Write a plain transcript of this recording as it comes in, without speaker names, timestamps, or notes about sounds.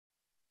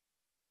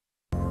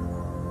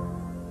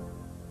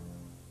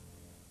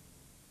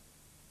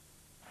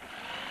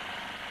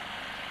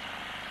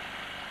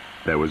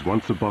There was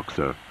once a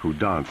boxer who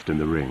danced in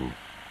the ring.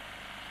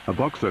 A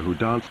boxer who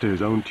danced to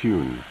his own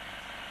tune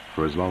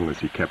for as long as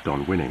he kept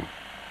on winning.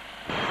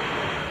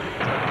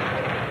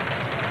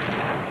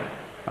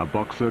 A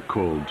boxer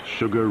called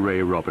Sugar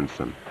Ray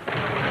Robinson.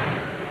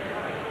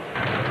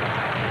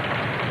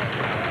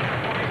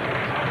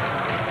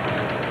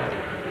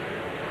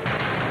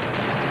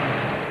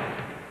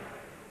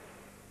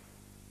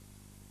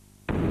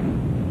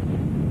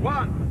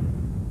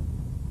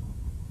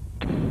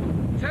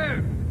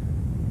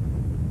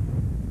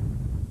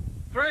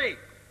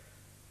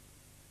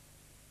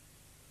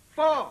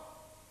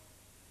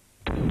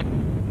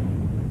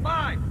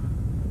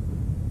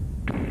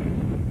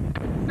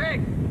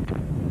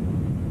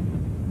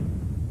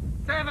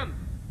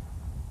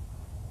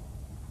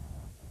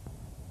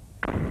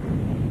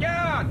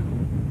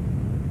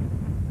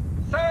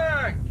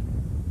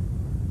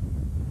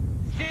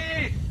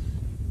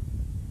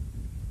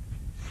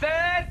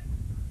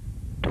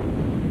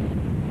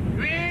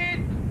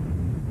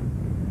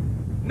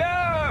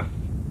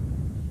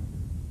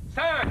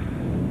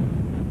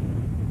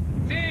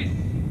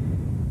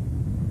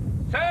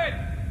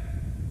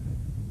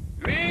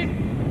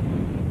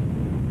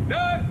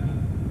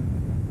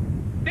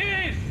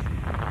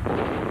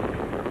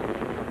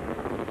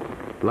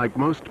 Like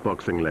most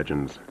boxing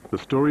legends, the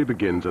story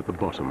begins at the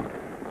bottom.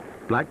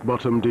 Black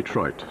Bottom,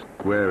 Detroit,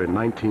 where in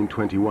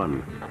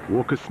 1921,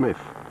 Walker Smith,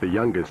 the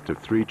youngest of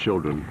 3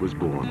 children, was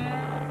born.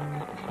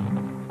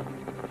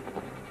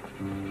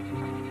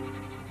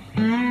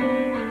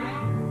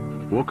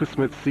 Walker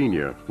Smith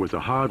Sr. was a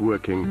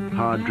hard-working,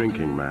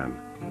 hard-drinking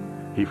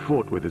man. He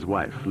fought with his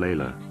wife,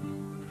 Layla.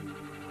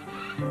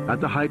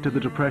 At the height of the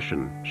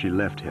Depression, she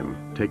left him,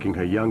 taking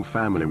her young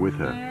family with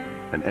her,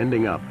 and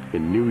ending up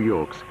in New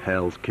York's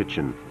Hell's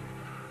Kitchen.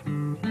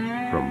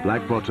 From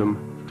Black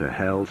Bottom to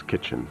Hell's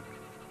Kitchen,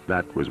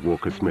 that was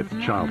Walker Smith's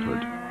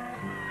childhood.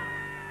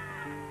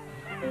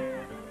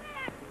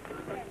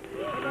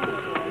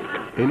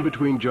 In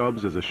between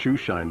jobs as a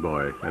shoeshine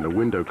boy and a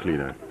window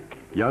cleaner,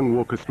 young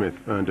Walker Smith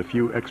earned a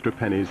few extra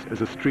pennies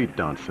as a street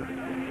dancer.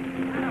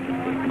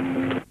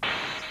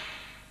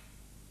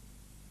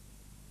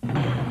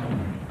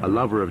 A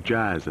lover of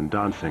jazz and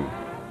dancing,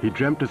 he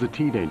dreamt as a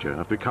teenager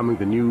of becoming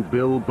the new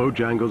Bill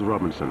Bojangles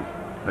Robinson,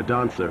 a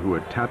dancer who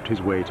had tapped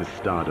his way to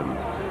stardom.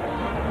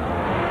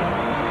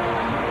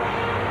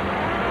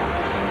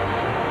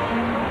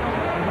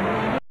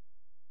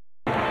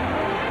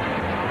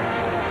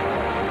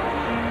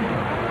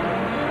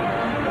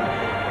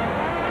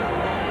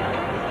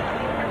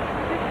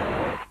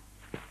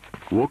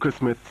 Walker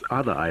Smith's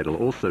other idol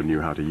also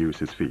knew how to use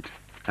his feet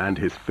and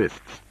his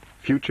fists,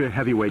 future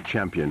heavyweight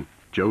champion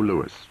Joe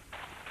Louis.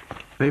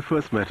 They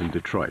first met in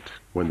Detroit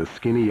when the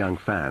skinny young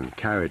fan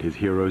carried his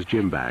hero's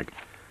gym bag.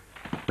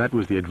 That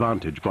was the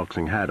advantage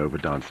boxing had over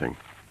dancing.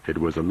 It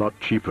was a lot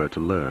cheaper to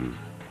learn.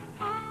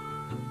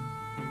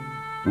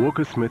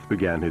 Walker Smith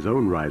began his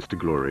own rise to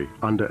glory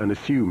under an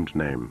assumed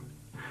name.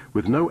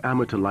 With no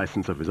amateur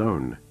license of his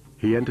own,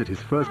 he entered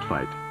his first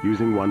fight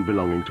using one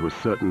belonging to a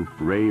certain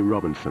Ray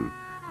Robinson.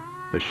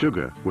 The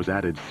sugar was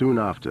added soon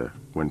after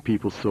when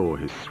people saw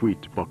his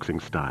sweet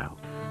boxing style.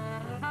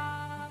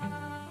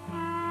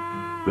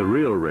 The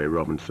real Ray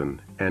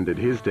Robinson ended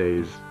his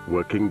days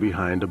working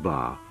behind a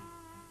bar.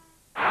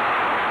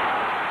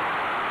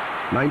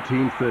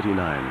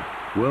 1939,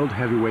 world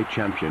heavyweight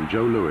champion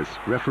Joe Louis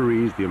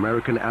referees the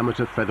American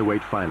amateur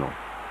featherweight final.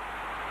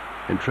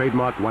 In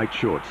trademark white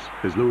shorts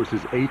is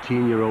Louis's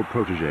 18-year-old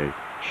protege,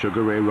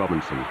 Sugar Ray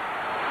Robinson.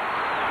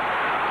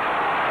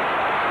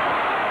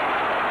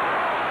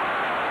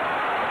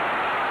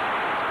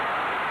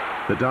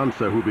 The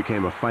dancer who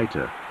became a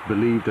fighter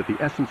believed that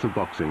the essence of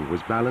boxing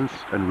was balance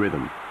and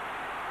rhythm,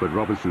 but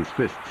Robinson's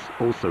fists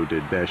also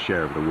did their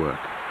share of the work.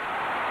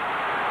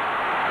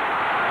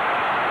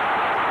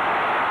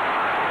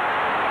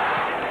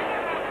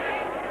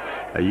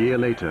 A year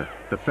later,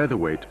 the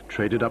featherweight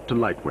traded up to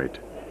lightweight.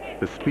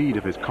 The speed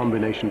of his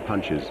combination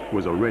punches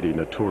was already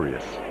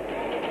notorious.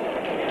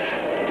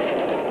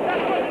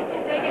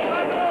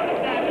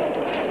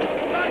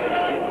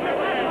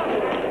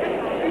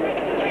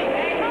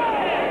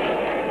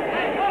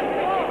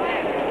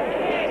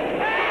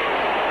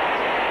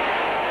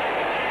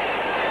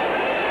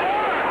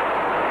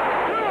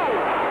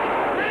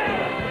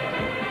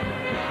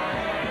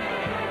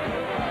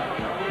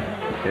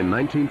 In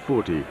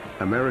 1940,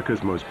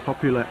 America's most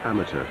popular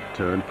amateur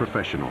turned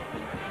professional.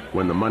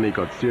 When the money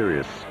got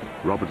serious,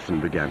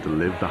 Robinson began to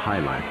live the high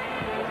life.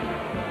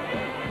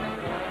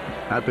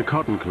 At the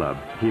Cotton Club,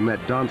 he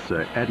met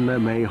dancer Edna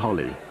Mae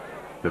Holly,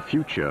 the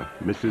future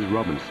Mrs.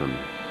 Robinson.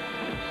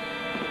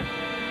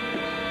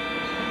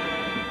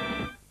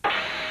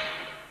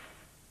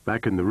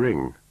 Back in the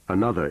ring,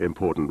 another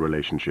important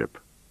relationship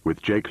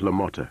with Jake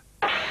LaMotta,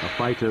 a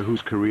fighter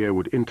whose career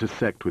would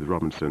intersect with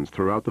Robinson's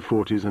throughout the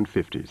 40s and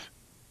 50s.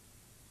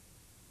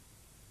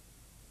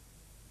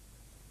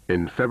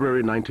 In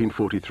February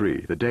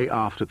 1943, the day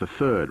after the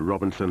third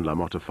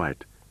Robinson-LaMotta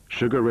fight,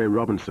 Sugar Ray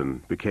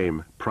Robinson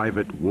became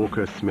Private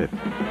Walker Smith.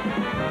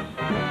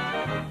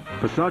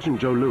 For Sergeant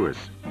Joe Louis,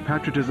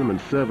 patriotism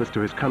and service to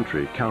his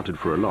country counted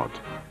for a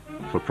lot.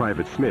 For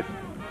Private Smith,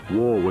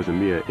 war was a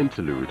mere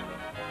interlude,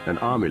 and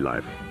army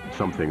life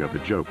something of a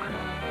joke.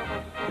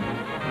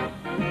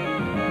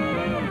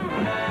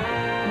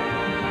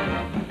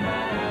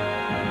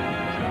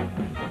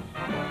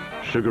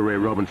 Sugar Ray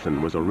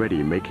Robinson was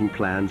already making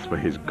plans for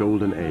his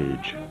golden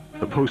age,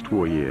 the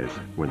post-war years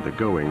when the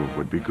going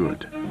would be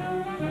good.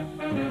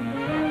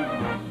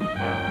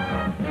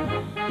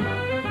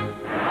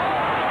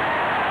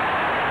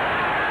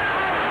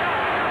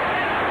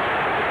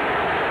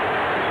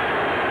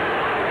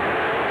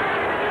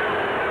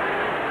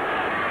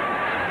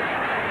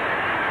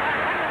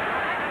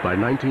 By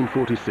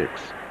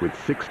 1946, with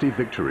 60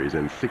 victories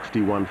and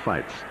 61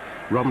 fights,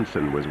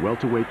 Robinson was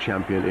welterweight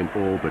champion in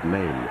all but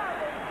name.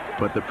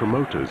 But the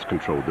promoters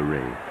controlled the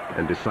ring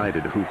and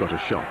decided who got a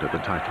shot at the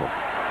title.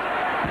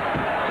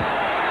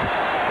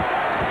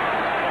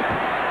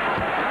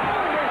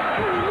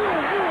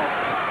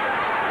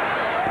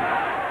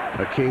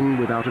 A king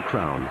without a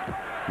crown,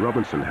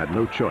 Robinson had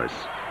no choice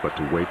but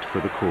to wait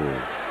for the call.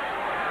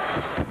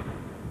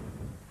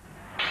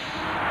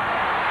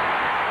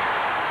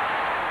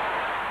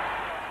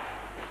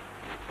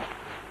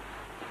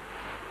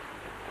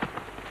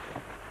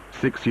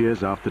 6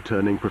 years after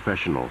turning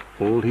professional,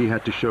 all he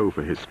had to show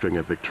for his string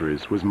of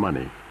victories was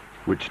money,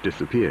 which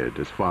disappeared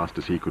as fast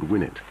as he could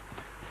win it.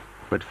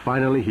 But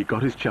finally he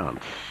got his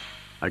chance,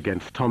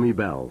 against Tommy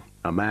Bell,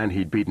 a man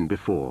he'd beaten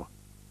before.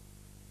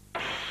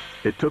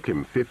 It took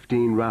him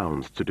 15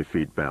 rounds to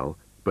defeat Bell,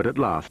 but at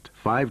last,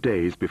 5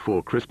 days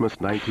before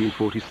Christmas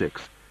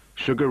 1946,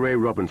 Sugar Ray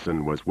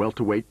Robinson was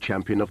welterweight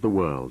champion of the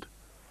world.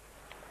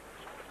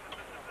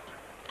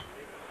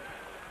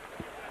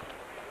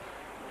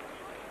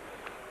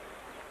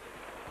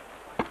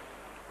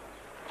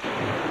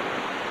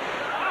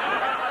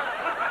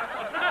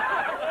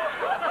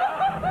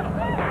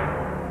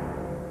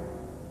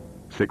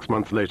 Six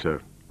months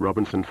later,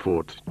 Robinson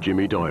fought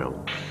Jimmy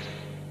Doyle.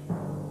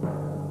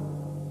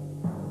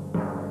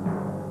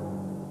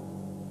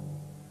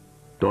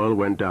 Doyle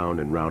went down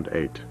in round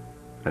 8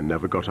 and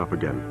never got up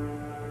again.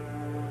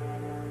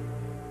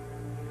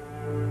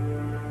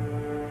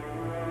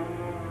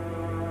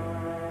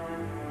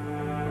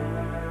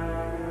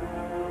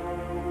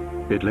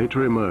 It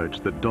later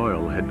emerged that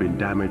Doyle had been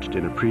damaged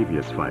in a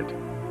previous fight.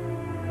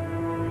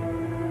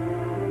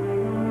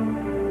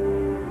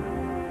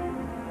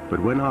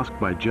 But when asked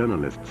by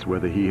journalists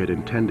whether he had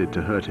intended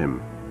to hurt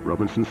him,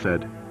 Robinson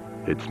said,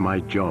 "It's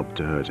my job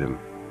to hurt him."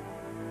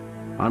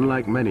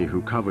 Unlike many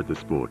who covered the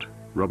sport,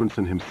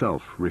 Robinson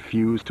himself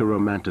refused to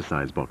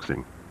romanticize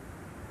boxing.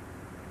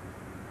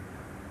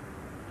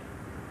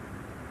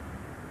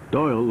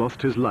 Doyle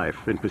lost his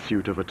life in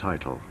pursuit of a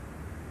title.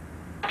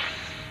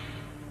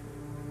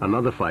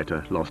 Another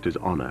fighter lost his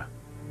honor.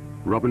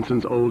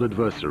 Robinson's old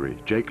adversary,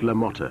 Jake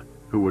LaMotta,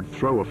 who would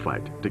throw a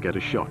fight to get a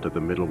shot at the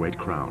middleweight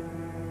crown.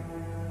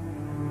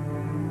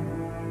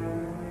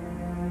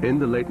 In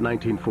the late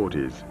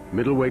 1940s,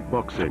 middleweight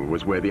boxing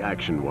was where the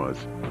action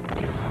was.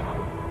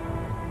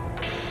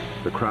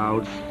 The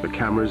crowds, the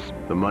cameras,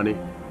 the money,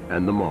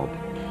 and the mob.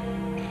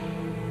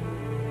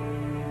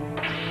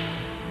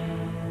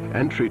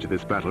 Entry to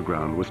this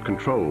battleground was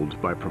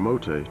controlled by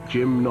promoter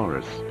Jim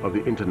Norris of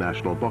the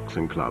International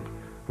Boxing Club,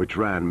 which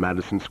ran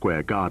Madison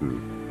Square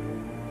Garden.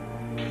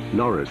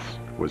 Norris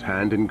was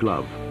hand in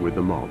glove with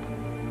the mob.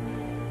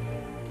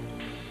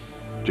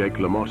 Jake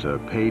LaMotta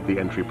paid the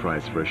entry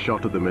price for a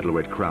shot at the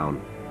middleweight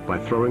crown by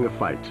throwing a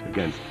fight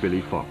against Billy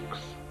Fox.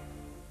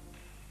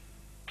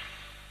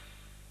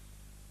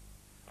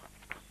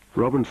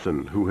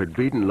 Robinson, who had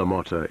beaten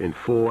LaMotta in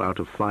 4 out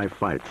of 5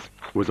 fights,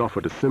 was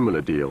offered a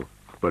similar deal,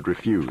 but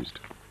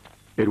refused.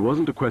 It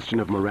wasn't a question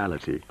of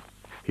morality.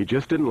 He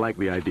just didn't like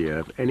the idea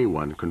of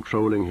anyone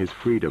controlling his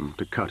freedom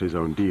to cut his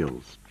own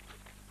deals.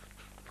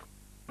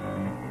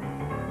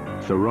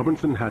 So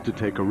Robinson had to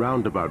take a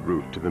roundabout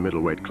route to the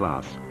middleweight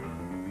class.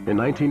 In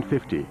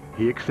 1950,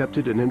 he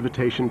accepted an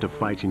invitation to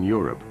fight in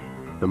Europe.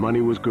 The money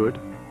was good,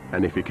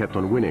 and if he kept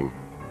on winning,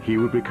 he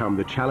would become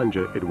the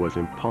challenger it was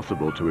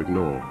impossible to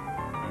ignore.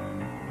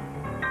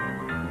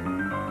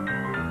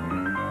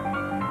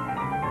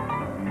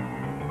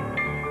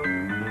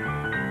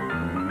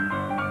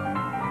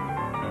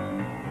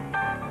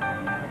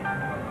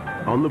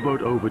 On the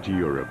boat over to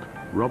Europe,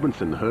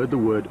 Robinson heard the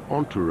word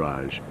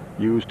entourage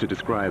used to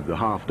describe the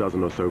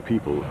half-dozen or so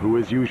people who,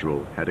 as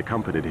usual, had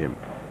accompanied him.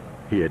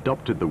 He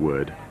adopted the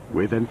word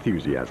with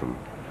enthusiasm.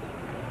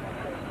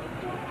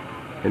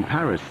 In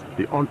Paris,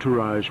 the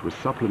entourage was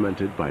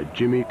supplemented by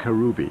Jimmy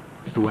Karoubi,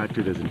 who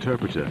acted as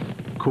interpreter,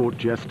 court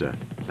jester,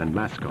 and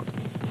mascot.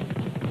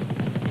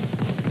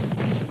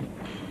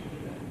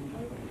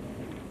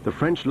 The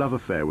French love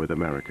affair with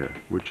America,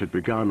 which had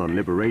begun on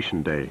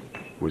Liberation Day,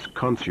 was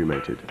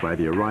consummated by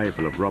the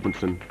arrival of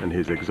Robinson and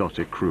his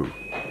exotic crew.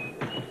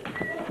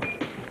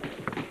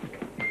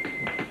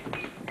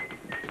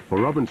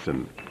 For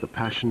Robinson, the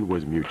passion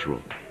was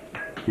mutual.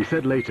 He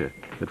said later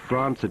that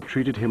France had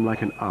treated him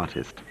like an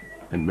artist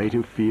and made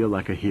him feel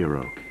like a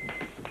hero.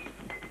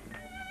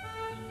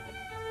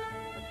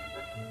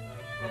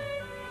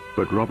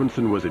 But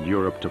Robinson was in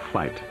Europe to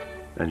fight,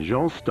 and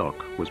Jean Stock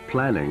was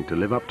planning to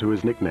live up to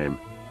his nickname,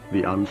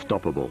 the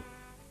Unstoppable.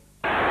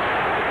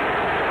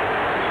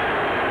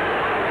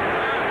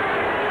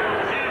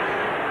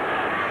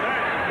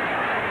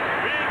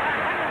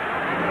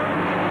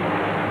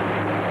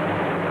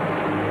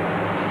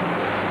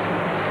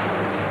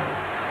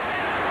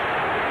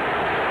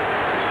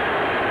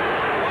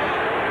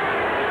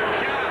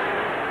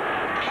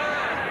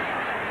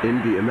 In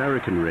the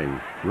American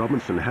ring,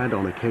 Robinson had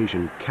on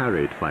occasion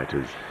carried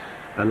fighters,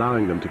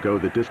 allowing them to go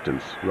the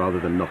distance rather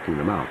than knocking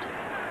them out.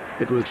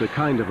 It was the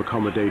kind of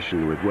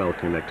accommodation with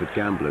well-connected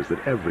gamblers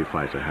that every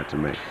fighter had to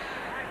make.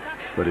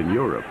 But in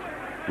Europe,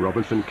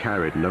 Robinson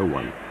carried no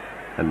one,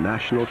 and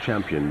national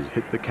champions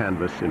hit the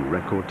canvas in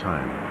record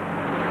time.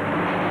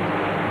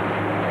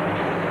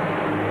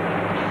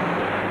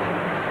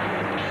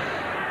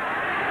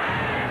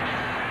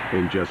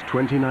 In just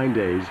 29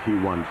 days, he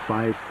won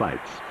 5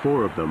 fights,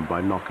 4 of them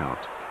by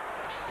knockout.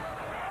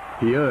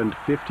 He earned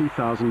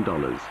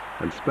 $50,000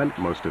 and spent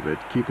most of it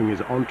keeping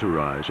his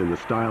entourage in the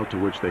style to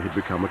which they had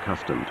become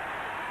accustomed.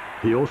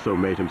 He also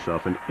made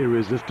himself an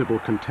irresistible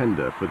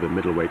contender for the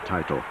middleweight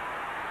title,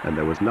 and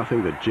there was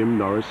nothing that Jim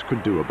Norris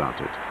could do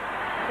about it.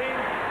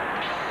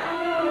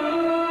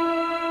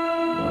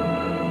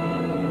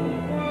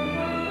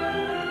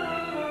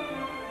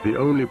 The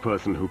only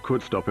person who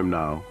could stop him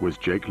now was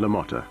Jake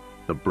LaMotta,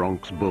 the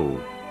Bronx Bull.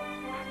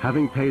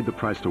 Having paid the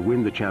price to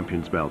win the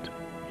champion's belt,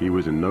 he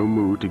was in no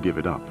mood to give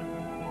it up.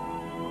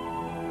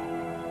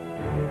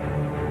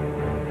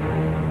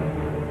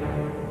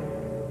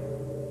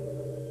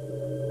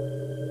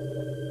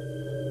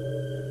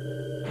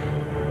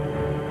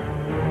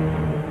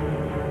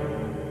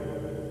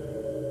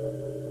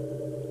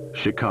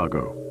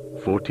 Chicago,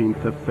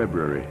 14th of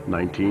February,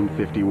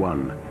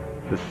 1951,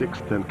 the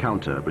 6th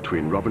encounter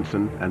between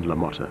Robinson and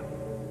LaMotta.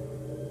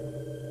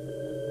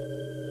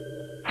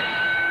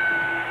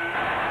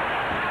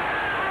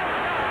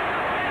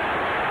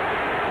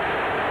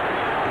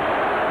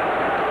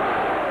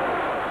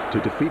 To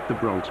defeat the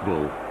Bronx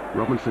Bull,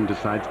 Robinson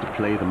decides to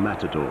play the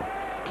matador,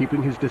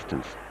 keeping his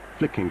distance,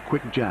 flicking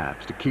quick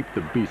jabs to keep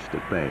the beast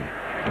at bay.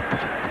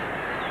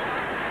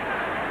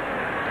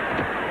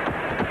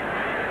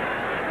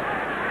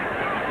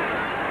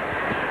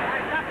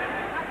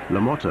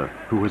 LaMotta,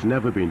 who has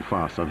never been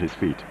fast on his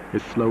feet,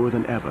 is slower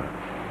than ever.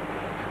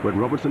 When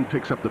Robinson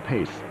picks up the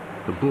pace,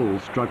 the Bull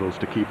struggles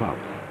to keep up.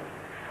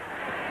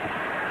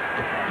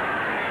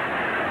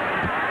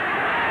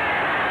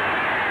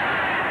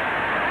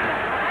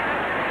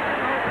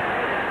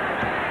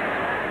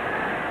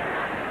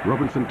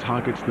 Robinson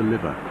targets the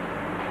liver.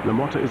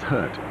 LaMotta is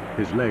hurt,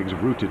 his legs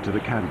rooted to the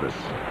canvas.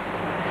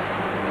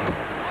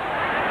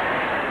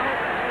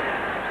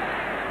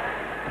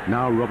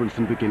 Now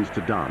Robinson begins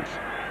to dance,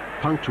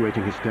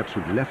 punctuating his steps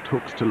with left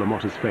hooks to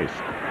LaMotta's face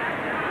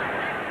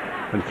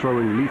and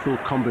throwing lethal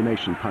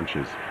combination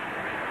punches.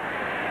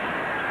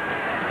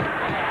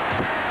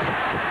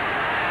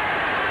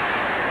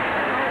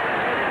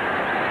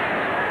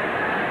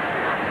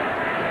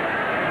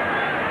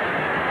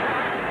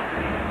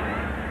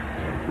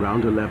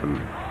 Round 11,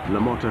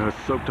 LaMotta has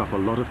soaked up a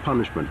lot of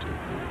punishment,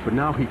 but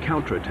now he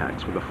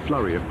counterattacks with a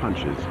flurry of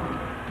punches.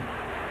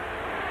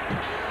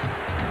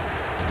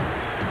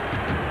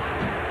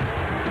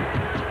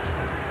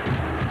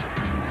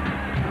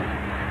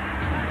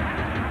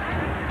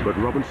 But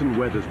Robinson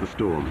weathers the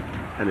storm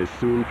and is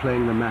soon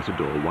playing the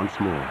matador once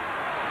more.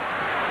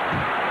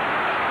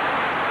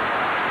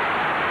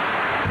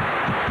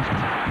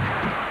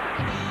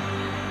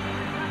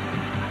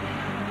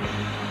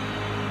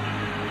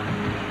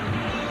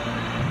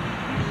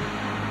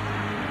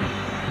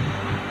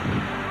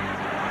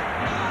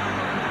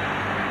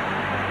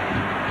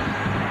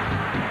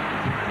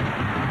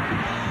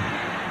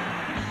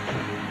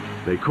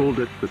 They called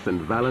it the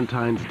St.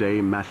 Valentine's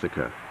Day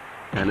Massacre,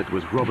 and it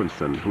was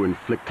Robinson who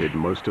inflicted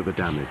most of the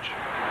damage.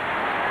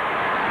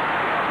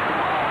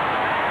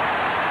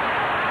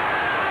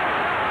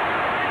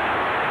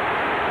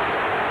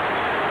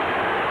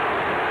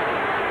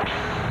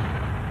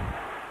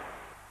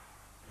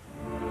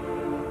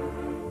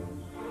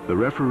 The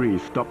referee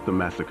stopped the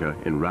massacre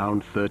in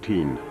round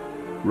 13.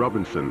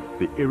 Robinson,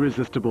 the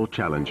irresistible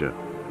challenger,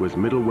 was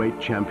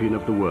middleweight champion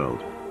of the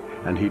world,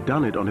 and he'd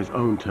done it on his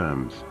own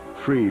terms,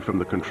 free from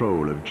the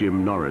control of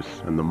Jim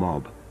Norris and the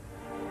mob.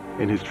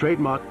 In his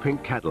trademark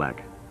pink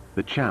Cadillac,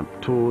 the champ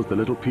tours the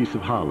little piece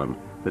of Harlem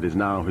that is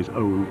now his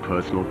own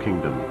personal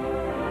kingdom.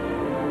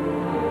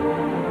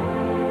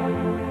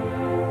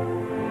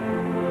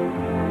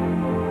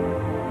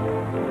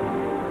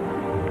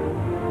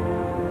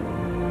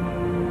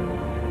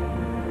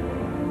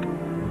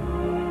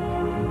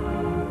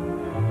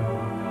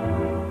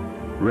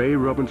 Ray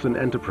Robinson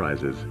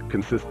Enterprises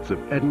consists of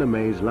Edna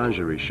May's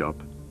lingerie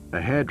shop,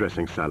 a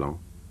hairdressing salon,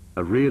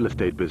 a real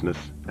estate business,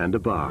 and a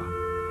bar.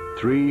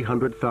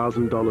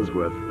 $300,000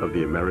 worth of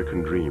the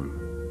American dream.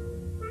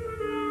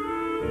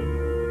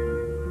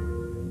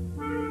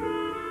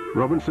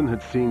 Robinson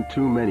had seen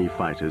too many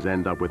fighters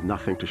end up with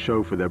nothing to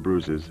show for their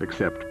bruises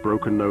except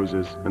broken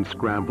noses and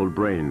scrambled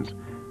brains,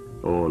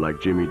 or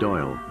like Jimmy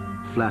Doyle,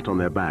 flat on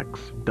their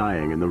backs,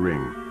 dying in the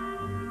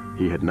ring.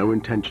 He had no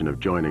intention of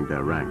joining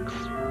their ranks.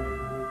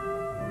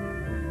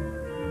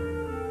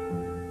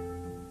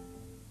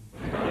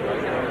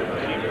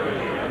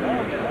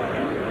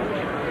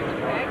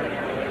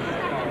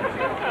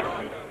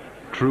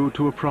 True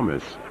to a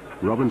promise,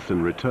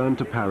 Robinson returned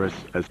to Paris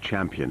as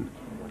champion.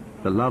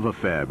 The love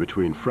affair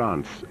between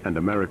France and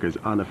America's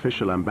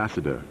unofficial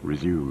ambassador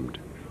resumed.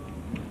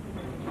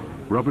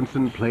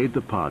 Robinson played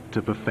the part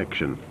to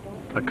perfection,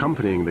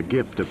 accompanying the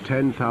gift of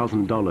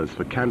 $10,000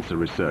 for cancer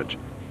research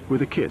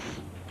with a kiss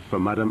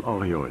from Madame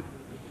Auriol,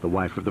 the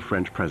wife of the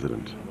French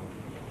president.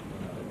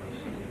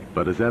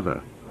 But as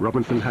ever,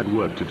 Robinson had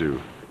work to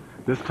do,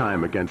 this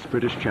time against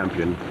British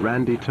champion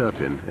Randy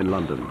Turpin in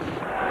London.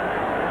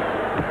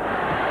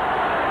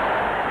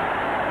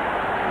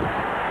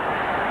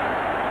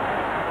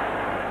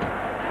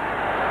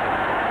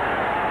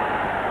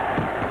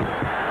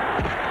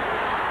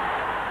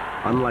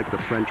 Unlike the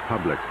French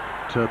public,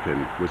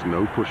 Turpin was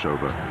no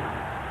pushover.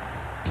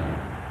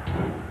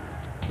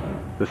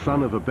 The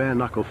son of a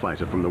bare-knuckle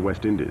fighter from the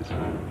West Indies,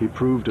 he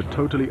proved a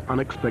totally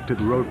unexpected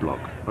roadblock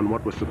on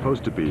what was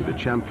supposed to be the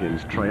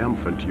champion's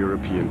triumphant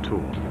European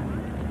tour.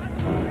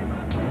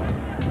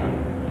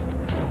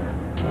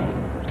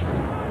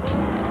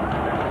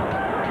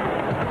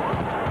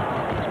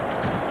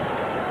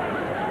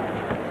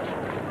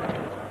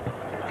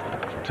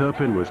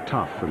 Turpin was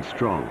tough and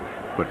strong,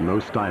 but no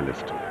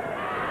stylist.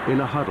 In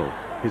a huddle,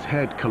 his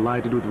head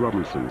collided with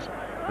Robinson's,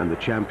 and the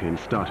champion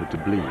started to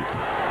bleed.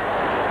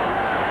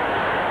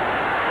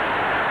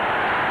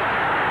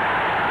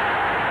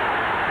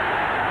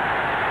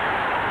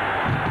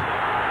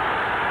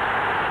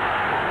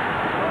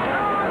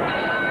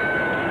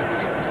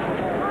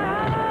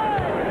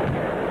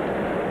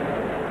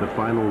 The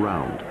final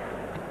round.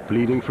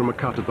 Bleeding from a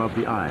cut above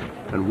the eye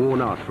and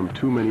worn out from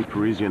too many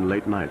Parisian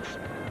late nights,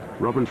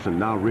 Robinson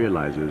now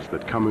realizes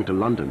that coming to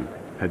London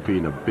had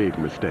been a big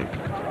mistake.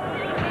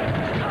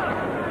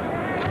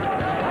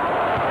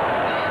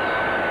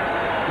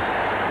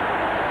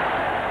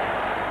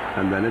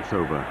 And then it's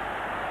over,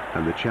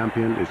 and the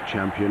champion is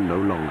champion no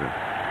longer.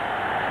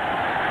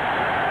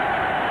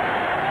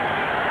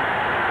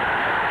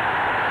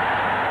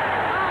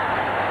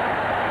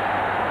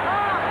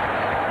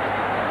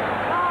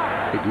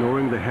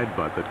 Ignoring the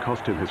headbutt that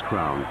cost him his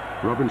crown,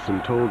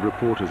 Robinson told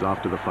reporters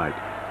after the fight,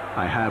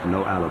 "I have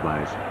no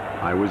alibis.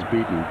 I was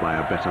beaten by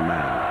a better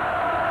man."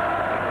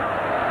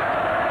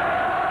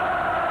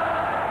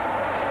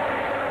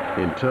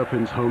 In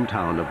Turpin's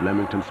hometown of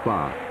Leamington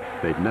Spa,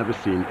 they'd never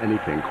seen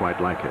anything quite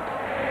like it.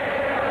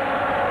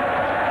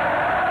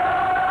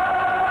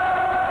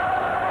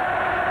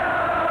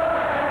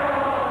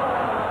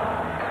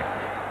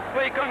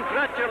 We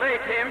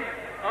congratulate him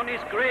on his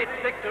great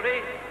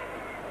victory,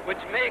 which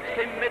makes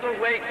him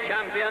middleweight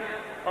champion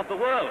of the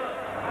world.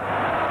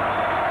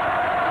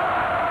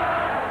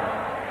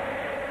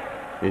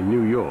 In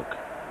New York,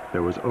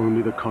 there was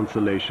only the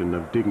consolation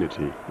of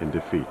dignity in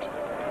defeat.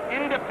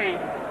 In defeat,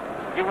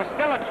 you were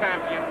still a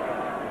champion,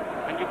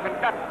 and you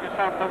conduct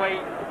yourself the way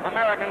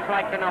Americans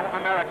like to know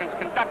Americans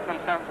conduct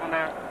themselves when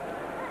they're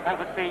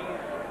overseas.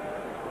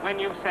 When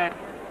you said,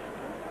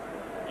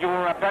 you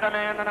were a better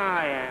man than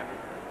I am,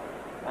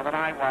 or than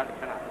I was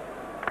tonight.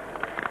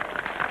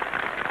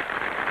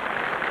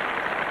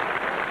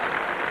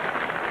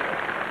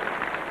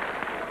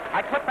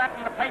 I put that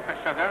in the paper,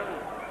 Sugar,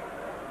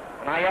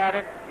 and I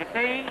added, you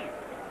see,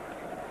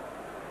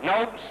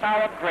 no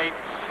sour grapes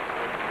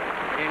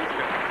in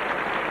sugar.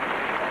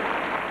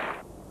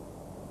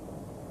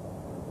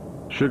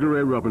 Sugar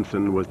Ray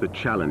Robinson was the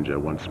challenger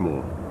once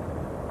more.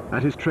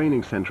 At his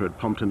training center at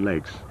Pompton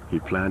Lakes, he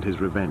planned his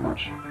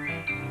revenge.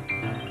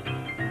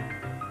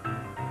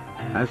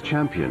 As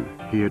champion,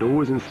 he had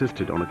always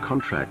insisted on a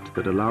contract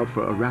that allowed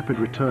for a rapid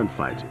return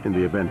fight in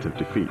the event of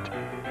defeat.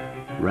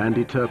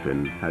 Randy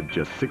Turpin had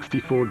just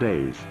 64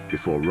 days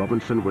before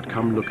Robinson would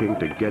come looking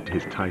to get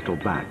his title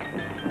back.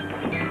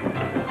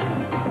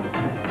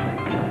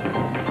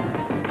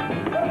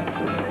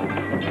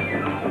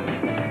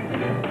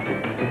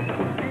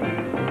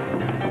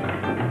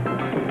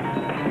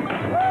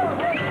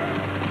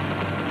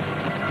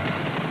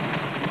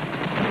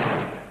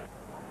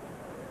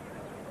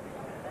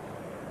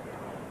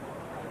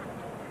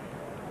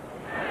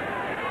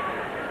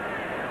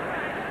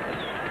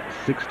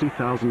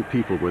 $60,000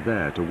 people were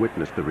there to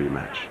witness the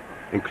rematch,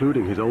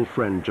 including his old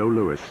friend Joe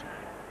Louis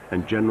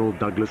and General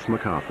Douglas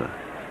MacArthur.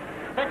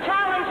 The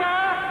challenger,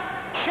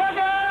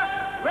 Sugar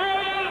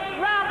Ray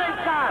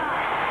Robinson.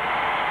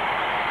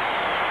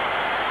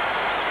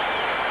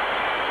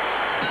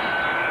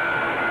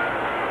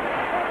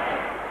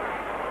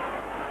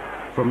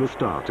 From the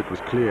start, it was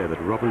clear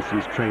that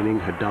Robinson's training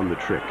had done the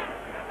trick.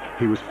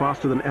 He was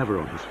faster than ever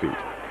on his feet,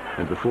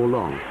 and before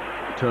long,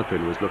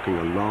 Turpin was looking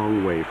a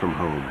long way from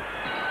home.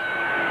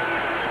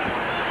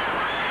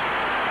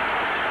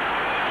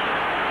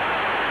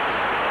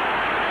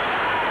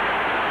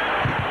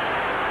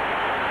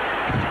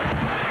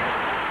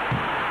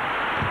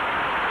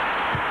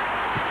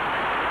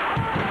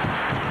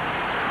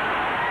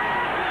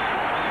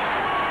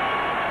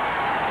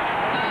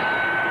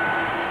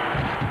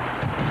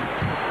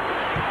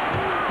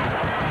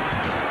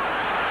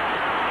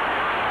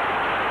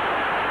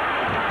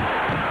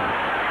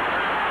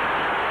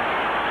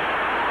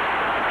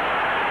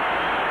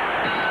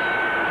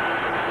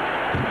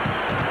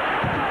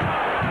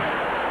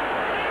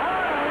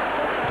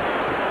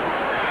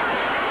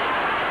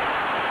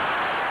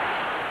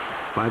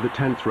 By the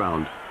 10th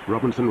round,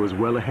 Robinson was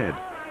well ahead,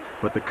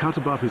 but the cut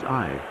above his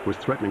eye was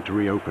threatening to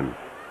reopen.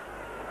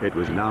 It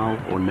was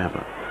now or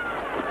never.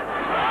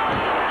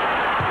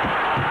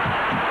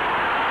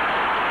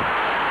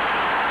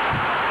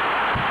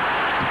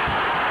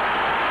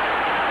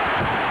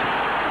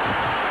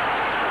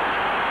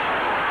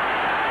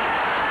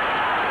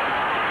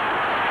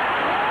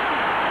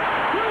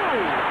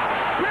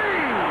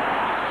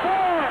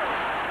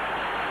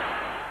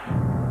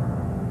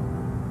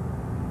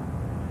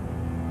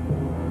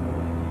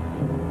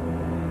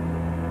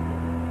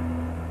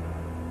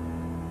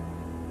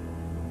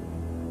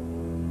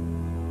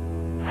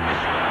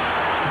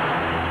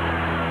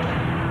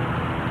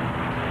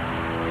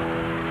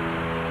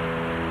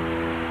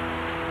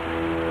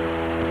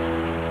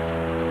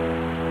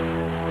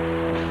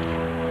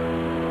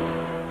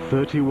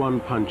 "31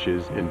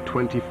 punches in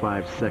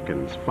 25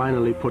 seconds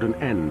finally put an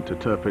end to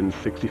Turpin's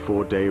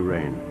 64-day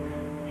reign.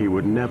 He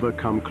would never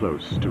come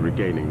close to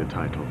regaining the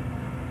title.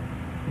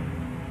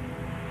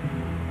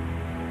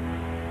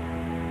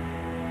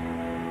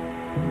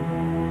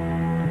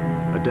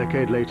 A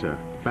decade later,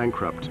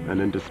 bankrupt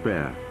and in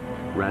despair,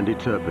 Randy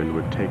Turpin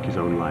would take his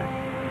own life.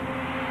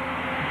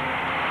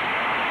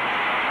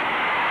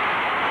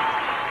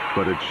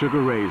 But at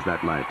Sugar Ray's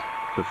that night,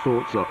 the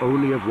thoughts are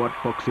only of what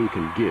boxing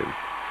can give,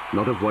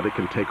 not of what it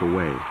can take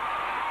away.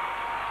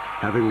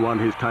 Having won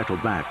his title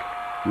back,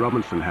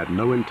 Robinson had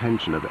no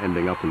intention of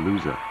ending up a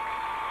loser.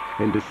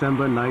 In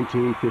December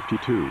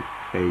 1952,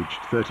 aged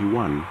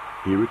 31,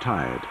 he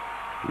retired,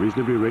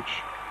 reasonably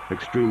rich,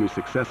 extremely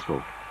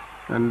successful,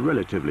 and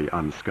relatively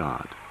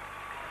unscarred.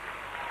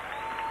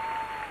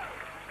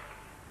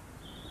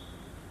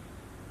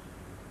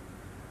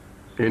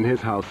 In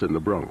his house in the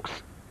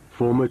Bronx,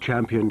 former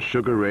champion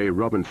Sugar Ray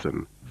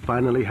Robinson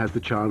finally has the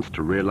chance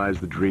to realize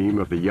the dream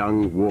of the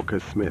young Walker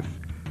Smith,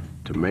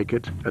 to make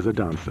it as a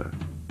dancer.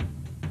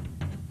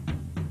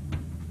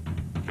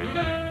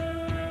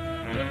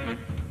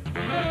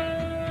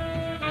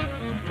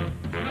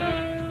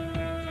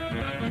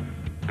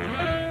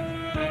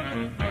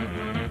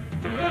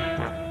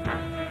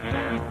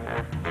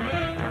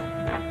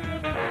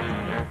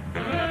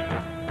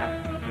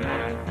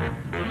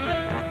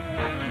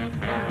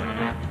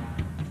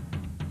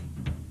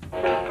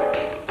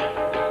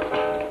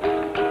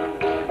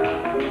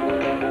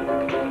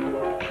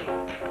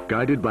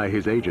 Guided by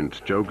his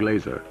agent, Joe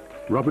Glazer,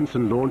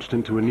 Robinson launched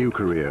into a new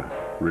career,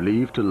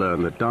 relieved to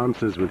learn that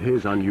dancers with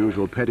his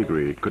unusual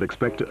pedigree could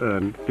expect to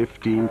earn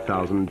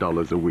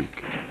 $15,000 a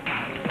week.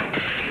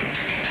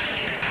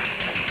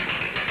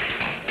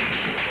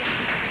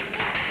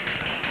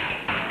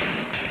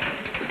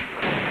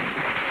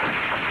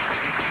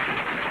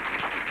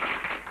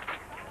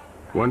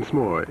 Once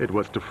more, it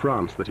was to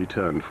France that he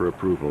turned for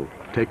approval,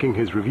 taking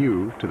his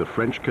review to the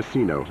French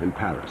casino in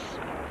Paris.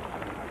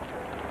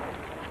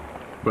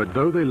 But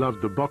though they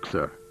loved the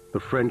boxer, the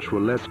French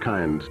were less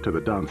kind to the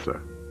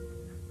dancer.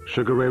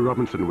 Sugar Ray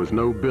Robinson was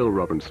no Bill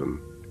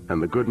Robinson,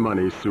 and the good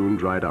money soon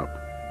dried up.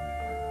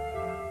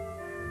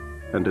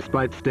 And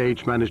despite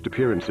stage-managed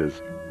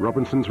appearances,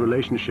 Robinson's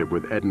relationship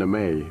with Edna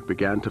May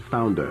began to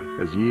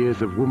founder as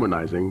years of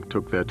womanizing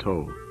took their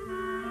toll.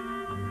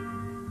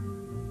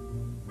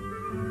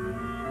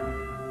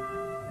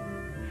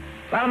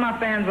 A lot of my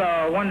fans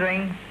are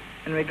wondering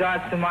in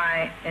regards to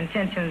my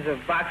intentions of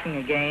boxing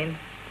again.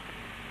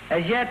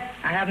 As yet,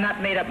 I have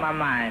not made up my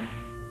mind.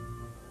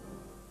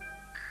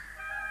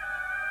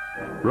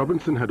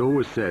 Robinson had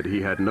always said he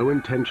had no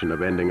intention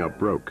of ending up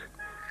broke.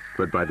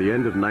 But by the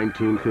end of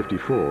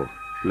 1954,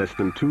 less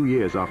than 2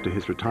 years after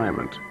his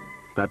retirement,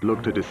 that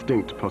looked a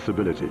distinct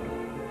possibility.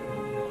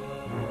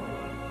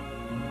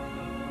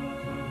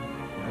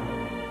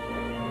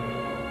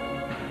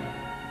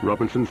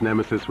 Robinson's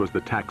nemesis was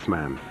the tax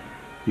man.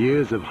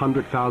 Years of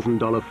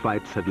 $100,000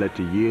 fights had led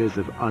to years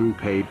of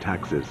unpaid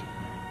taxes.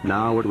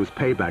 Now it was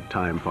payback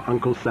time for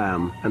Uncle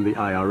Sam and the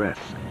IRS.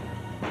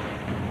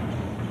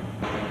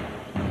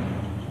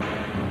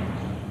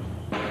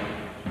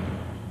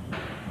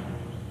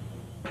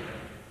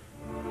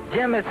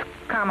 Jim, it's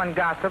common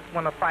gossip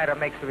when a fighter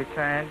makes a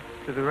return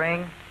to the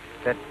ring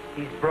that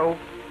he's broke,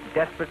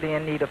 desperately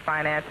in need of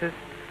finances.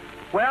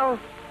 Well,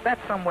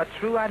 that's somewhat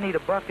true. I need a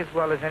buck as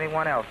well as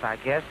anyone else, I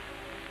guess.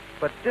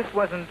 But this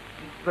was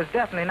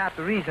definitely not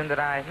the reason that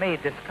I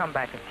made this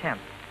comeback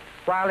attempt.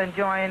 While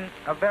enjoying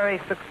a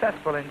very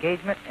successful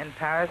engagement in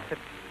Paris at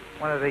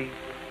one of the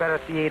better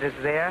theaters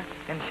there,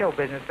 in show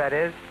business that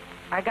is,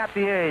 I got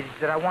the urge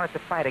that I wanted to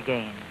fight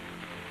again.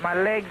 My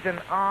legs and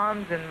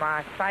arms and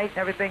my sight and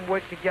everything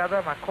worked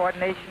together. My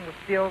coordination was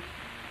still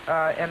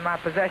in my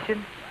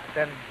possession.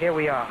 Then here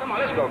we are. Come on,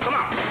 let's go, come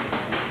on.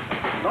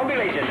 Don't be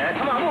lazy in there.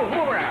 Come on,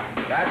 move around.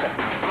 That's it.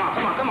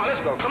 Come on,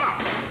 let's go, come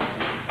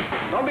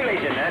on. Don't be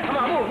lazy in there. Come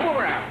on, move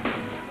around.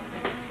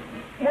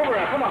 Move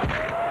around, come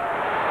on.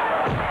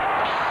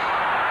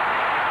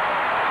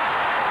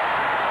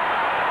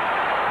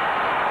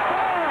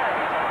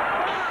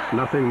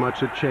 Nothing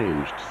much had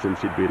changed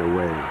since he'd been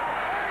away.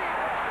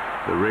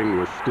 The ring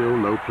was still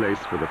no place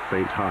for the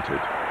faint-hearted.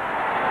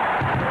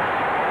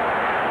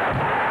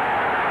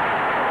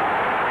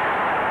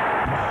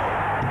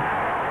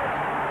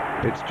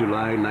 It's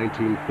July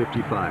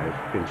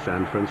 1955 in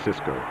San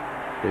Francisco.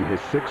 In his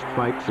 6th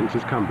fight since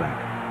his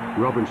comeback,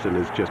 Robinson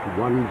is just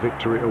one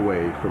victory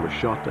away from a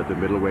shot at the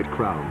middleweight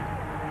crown.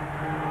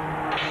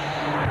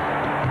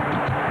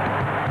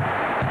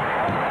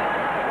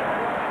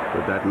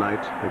 But that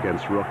night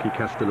against Rocky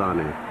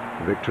Castellani,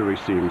 victory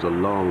seems a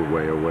long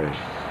way away.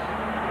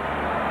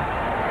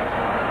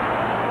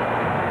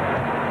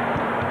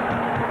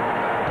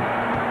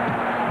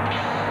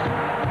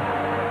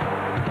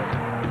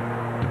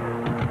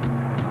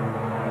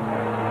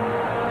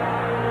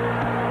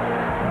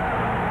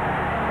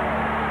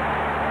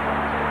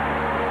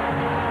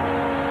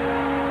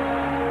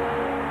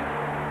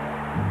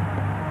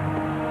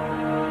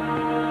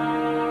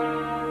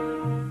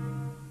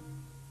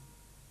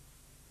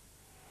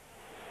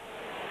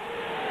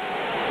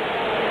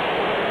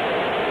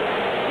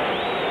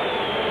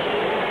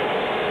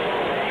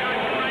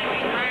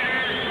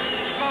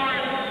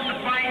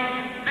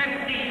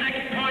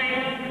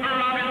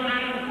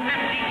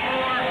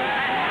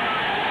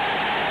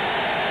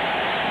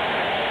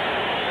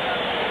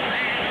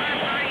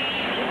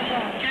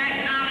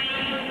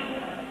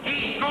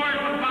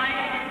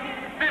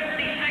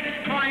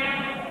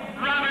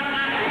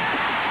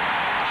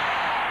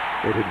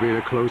 It had been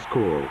a close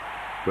call,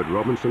 but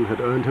Robinson had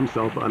earned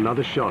himself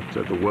another shot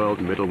at the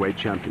World Middleweight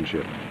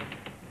Championship.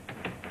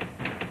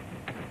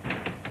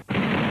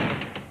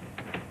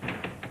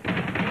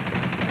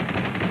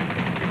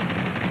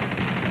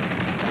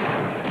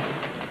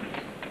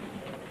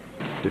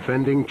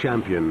 Defending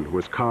champion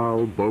was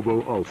Carl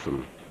Bobo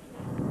Olsen.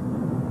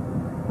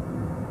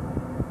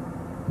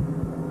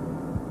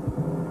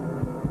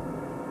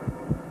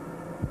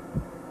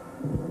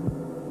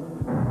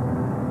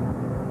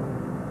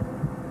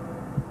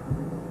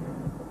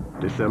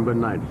 December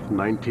 9th,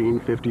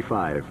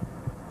 1955.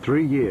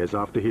 3 years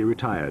after he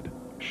retired,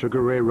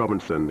 Sugar Ray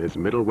Robinson is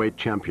middleweight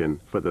champion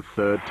for the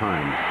 3rd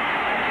time.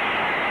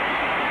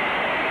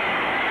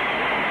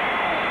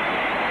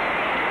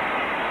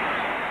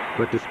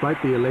 But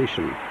despite the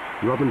elation,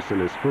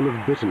 Robinson is full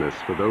of bitterness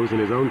for those in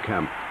his own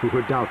camp who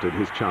had doubted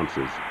his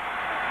chances.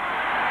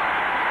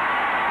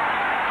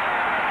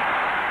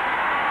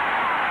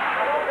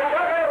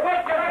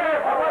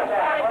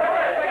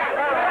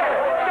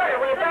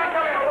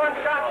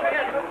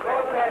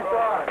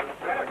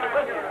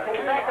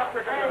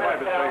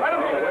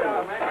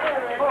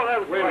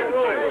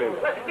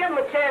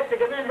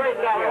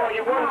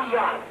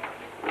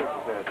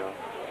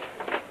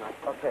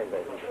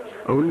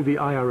 Only the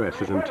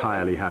IRS is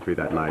entirely happy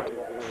that night,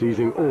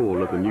 seizing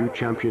all of the new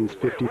champion's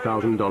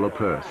 $50,000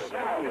 purse.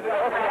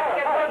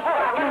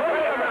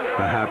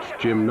 Perhaps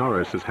Jim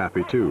Norris is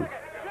happy too,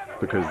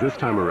 because this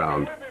time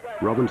around,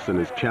 Robinson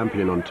is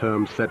champion on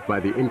terms set by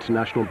the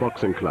International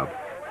Boxing Club,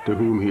 to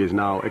whom he is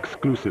now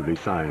exclusively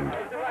signed.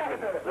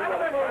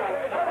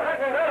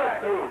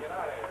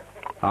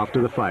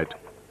 After the fight,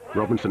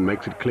 Robinson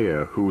makes it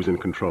clear who's in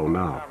control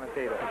now.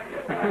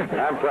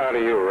 I'm proud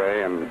of you,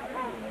 Ray, and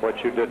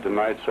what you did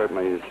tonight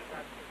certainly is,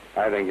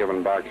 I think,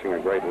 giving boxing a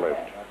great lift.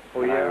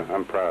 Oh, yeah?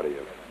 I'm proud of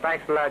you.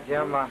 Thanks a lot,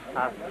 Jim.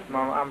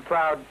 I'm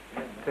proud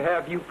to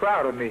have you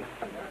proud of me.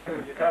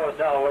 Tell us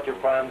now what your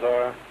plans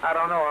are. I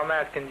don't know. I'm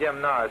asking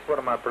Jim Norris. What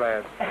are my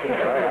plans?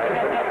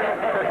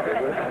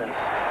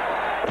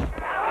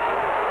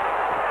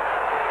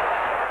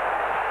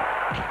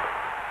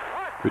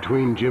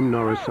 Between Jim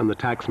Norris and the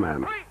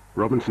taxman,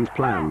 Robinson's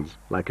plans,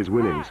 like his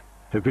winnings,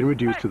 have been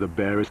reduced to the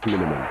barest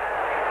minimum.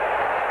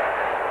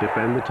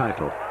 Defend the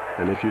title,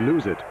 and if you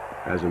lose it,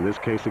 as in this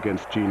case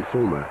against Gene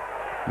Fullmer,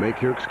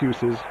 make your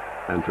excuses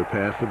and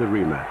prepare for the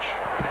rematch.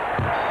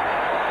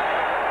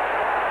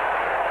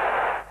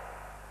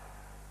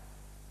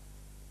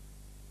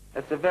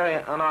 It's a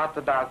very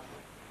unorthodox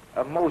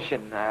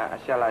emotion,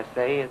 shall I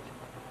say. It's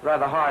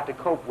rather hard to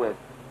cope with.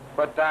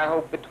 But I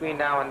hope between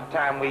now and the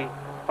time we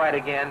fight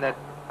again that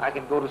I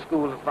can go to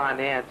school and find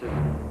the answers.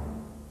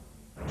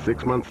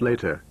 6 months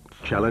later,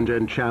 challenger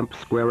and champ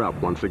square up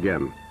once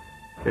again.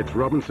 It's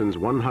Robinson's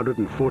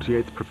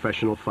 148th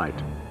professional fight.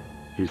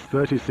 He's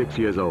 36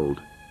 years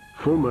old.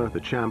 Fullmer, the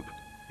champ,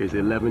 is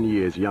 11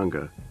 years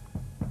younger.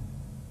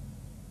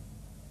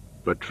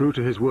 But true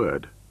to his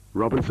word,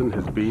 Robinson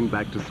has been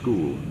back to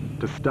school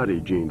to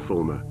study Gene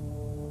Fullmer.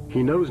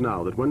 He knows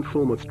now that when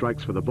Fullmer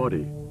strikes for the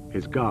body,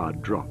 his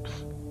guard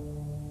drops.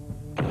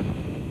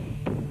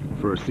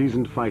 For a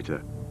seasoned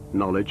fighter,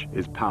 knowledge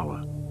is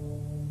power.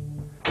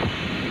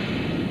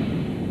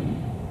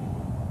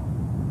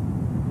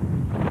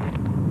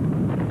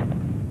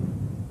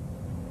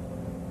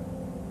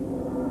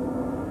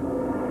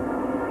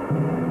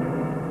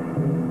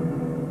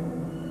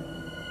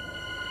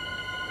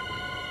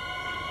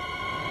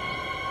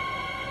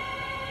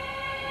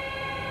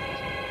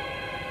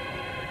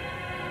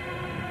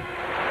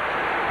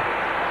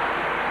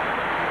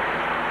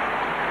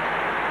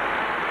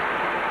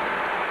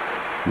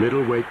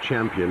 Middleweight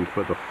champion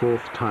for the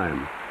 4th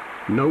time.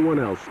 No one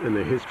else in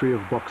the history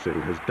of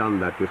boxing has done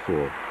that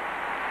before.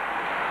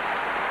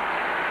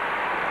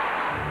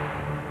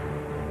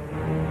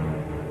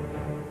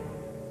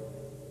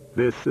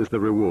 This is the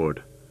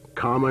reward.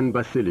 Carmen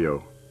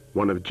Basilio,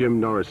 one of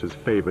Jim Norris's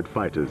favored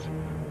fighters.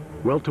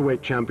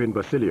 Welterweight champion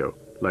Basilio,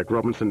 like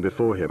Robinson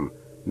before him,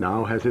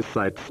 now has his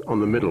sights on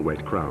the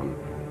middleweight crown.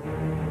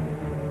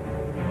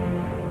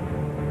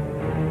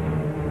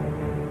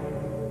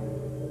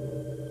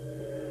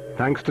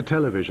 Thanks to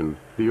television,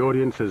 the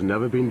audience has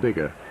never been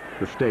bigger.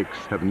 The stakes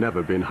have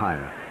never been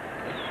higher.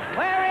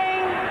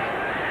 Wearing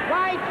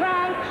white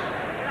trunks,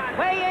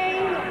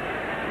 weighing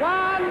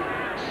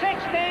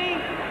 160,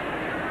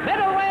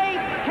 middleweight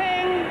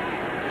king,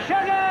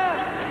 Sugar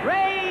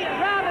Ray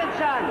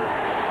Robinson.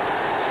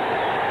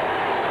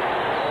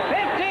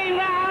 15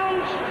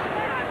 rounds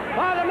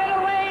for the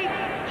middleweight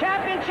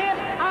championship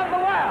of the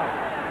world.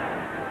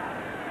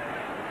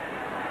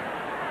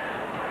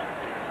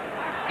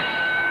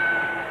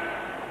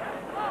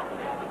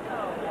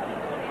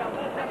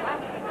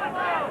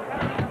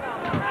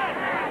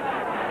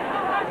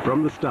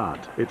 From the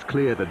start, it's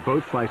clear that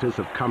both fighters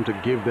have come to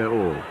give their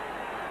all.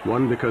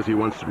 One because he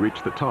wants to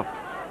reach the top,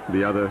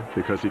 the other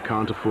because he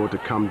can't afford to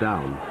come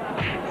down.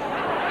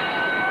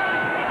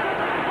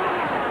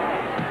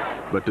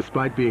 But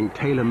despite being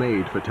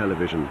tailor-made for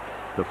television,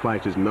 the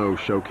fight is no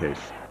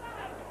showcase.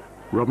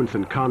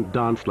 Robinson can't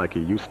dance like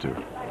he used to.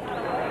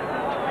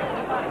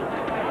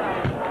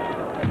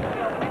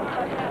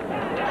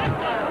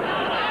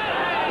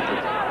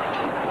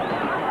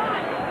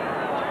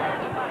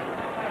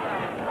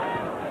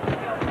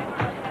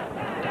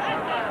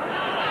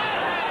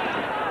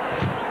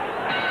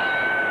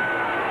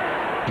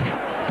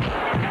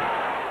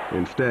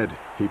 Instead,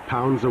 he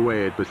pounds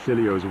away at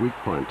Basilio's weak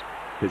point,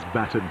 his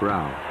battered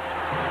brow.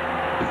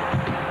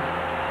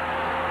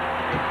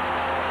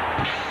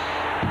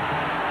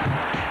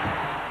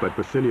 But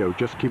Basilio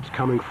just keeps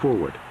coming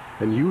forward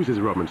and uses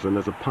Robinson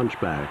as a punch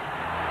bag.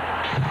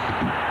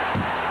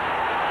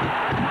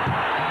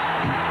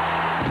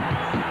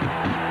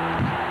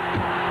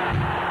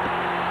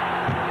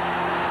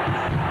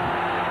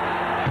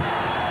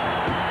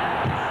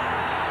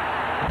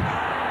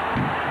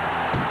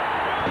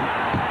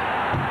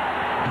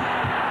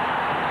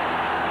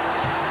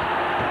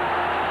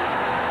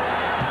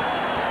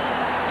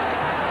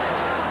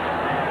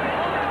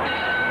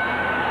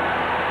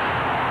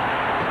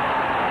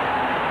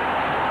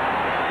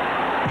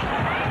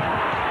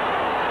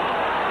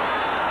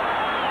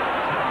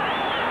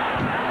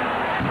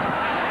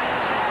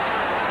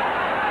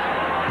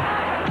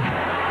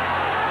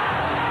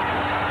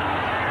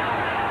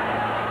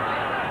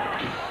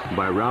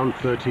 By round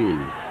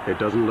 13, it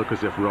doesn't look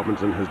as if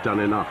Robinson has done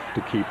enough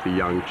to keep the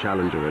young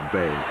challenger at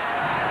bay.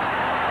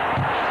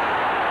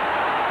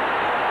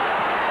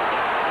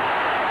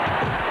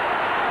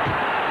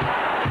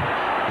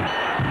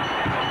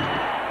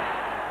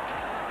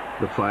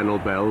 The final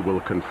bell will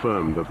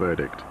confirm the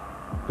verdict.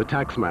 The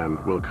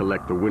taxman will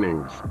collect the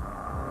winnings.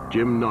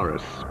 Jim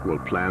Norris will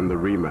plan the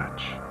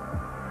rematch.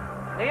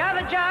 The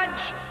other judge,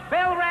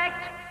 Bill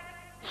Recht,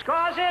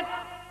 scores it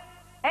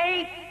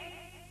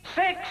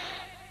 8-6.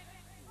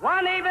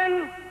 1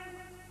 even,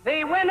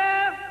 the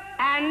winner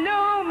and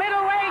new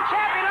middleweight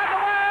champion of the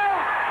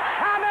world,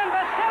 Carmen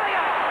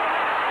Basilio.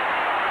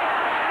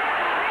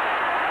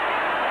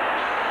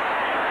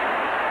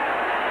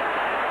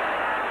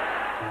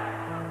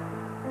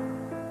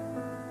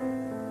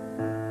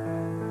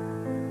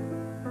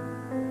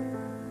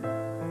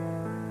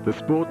 The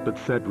sport that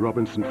set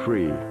Robinson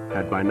free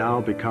had by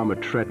now become a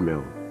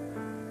treadmill.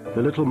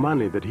 The little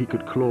money that he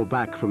could claw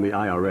back from the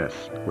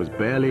IRS was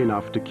barely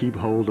enough to keep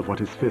hold of what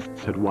his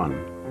fists had won.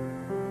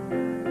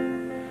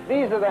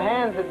 These are the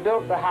hands that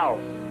built the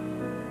house.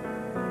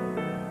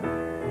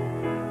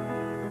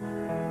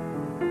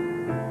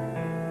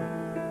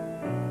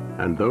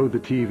 And though the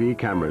TV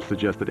cameras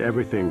suggest that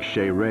everything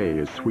Shea Ray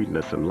is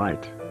sweetness and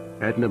light,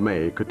 Edna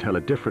May could tell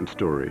a different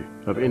story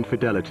of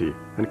infidelity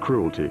and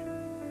cruelty.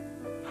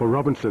 For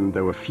Robinson,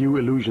 there were few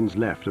illusions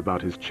left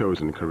about his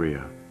chosen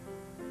career.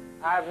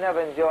 I've never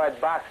enjoyed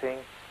boxing.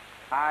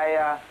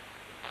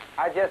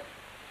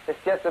 It's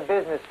just a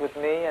business with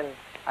me, and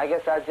I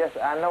guess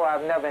I know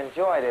I've never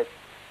enjoyed it.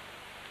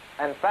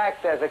 In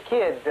fact, as a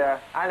kid,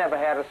 I never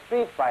had a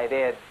street fight,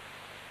 Ed.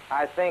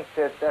 I think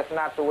that that's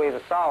not the way to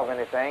solve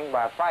anything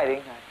by fighting.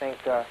 I think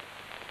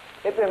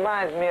it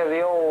reminds me of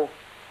the old,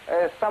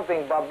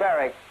 something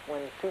barbaric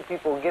when two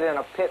people get in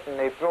a pit and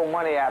they throw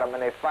money at them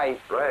and they fight.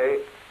 Ray,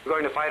 you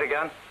going to fight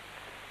again?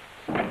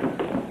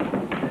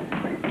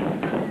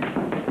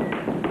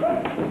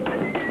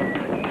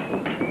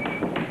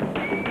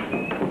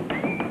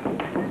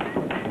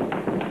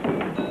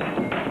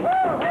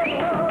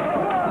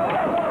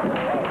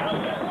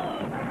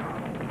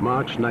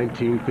 March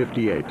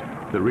 1958,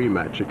 the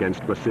rematch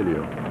against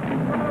Basilio.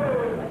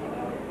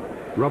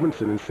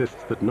 Robinson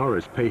insists that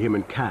Norris pay him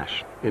in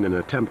cash in an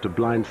attempt to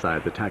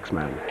blindside the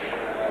taxman.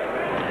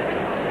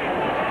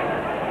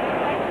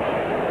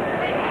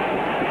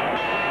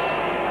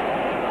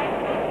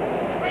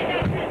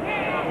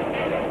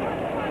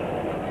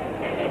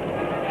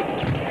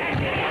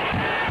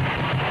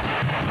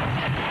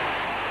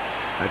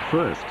 At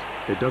first,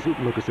 it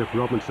doesn't look as if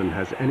Robinson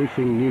has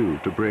anything new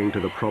to bring to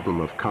the problem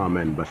of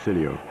Carmen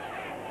Basilio.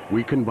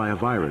 Weakened by a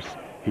virus,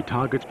 he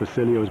targets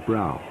Basilio's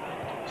brow.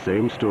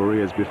 Same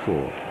story as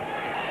before.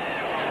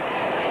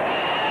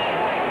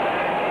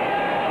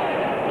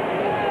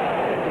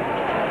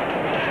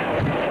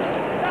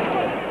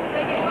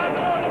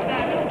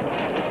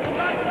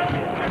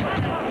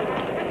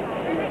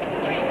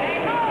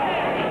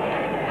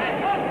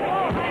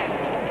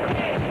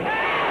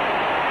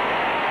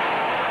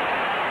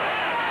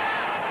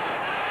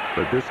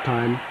 But this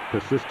time,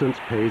 persistence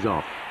pays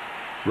off.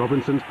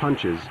 Robinson's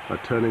punches are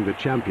turning the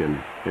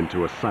champion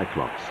into a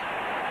cyclops.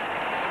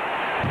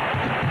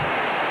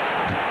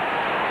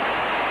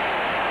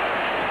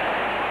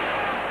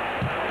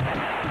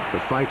 The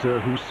fighter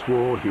who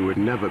swore he would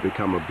never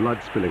become a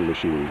blood-spilling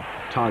machine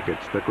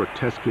targets the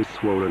grotesquely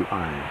swollen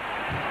eye.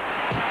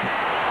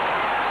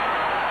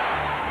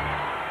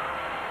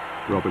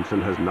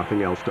 Robinson has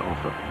nothing else to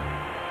offer.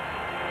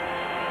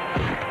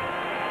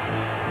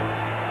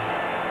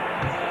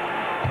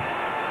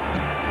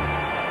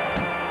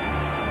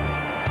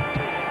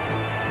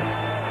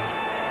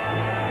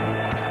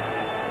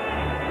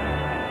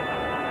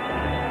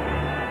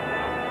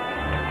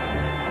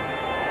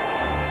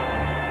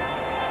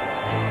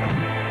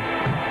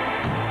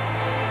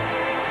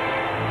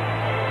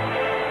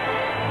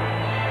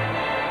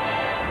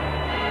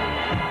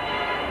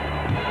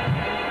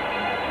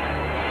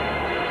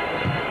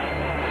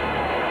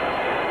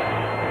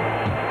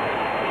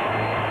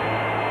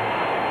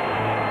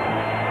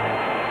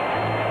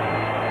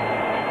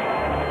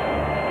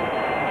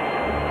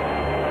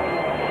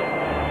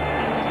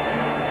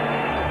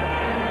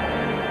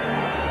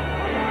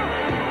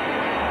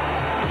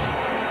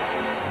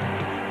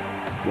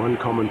 One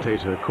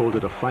commentator called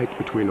it a fight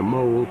between a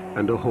mole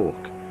and a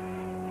hawk,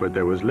 but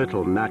there was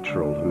little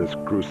natural in this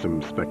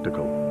gruesome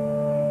spectacle.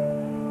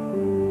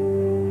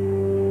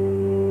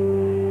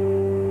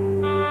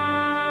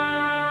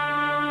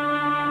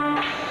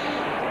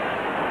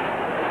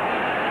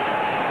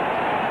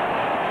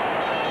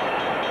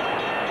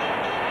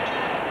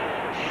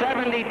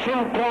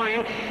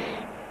 £72,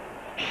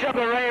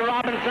 Sugar Ray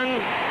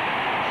Robinson,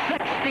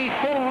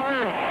 64,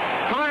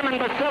 Carmen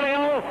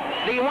Basilio,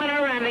 the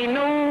winner and the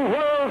new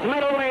world's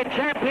middleweight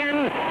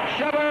champion,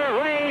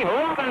 Sugar Ray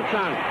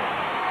Robinson.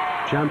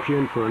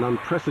 Champion for an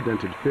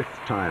unprecedented fifth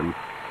time,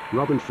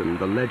 Robinson,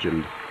 the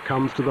legend,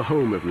 comes to the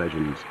home of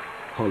legends,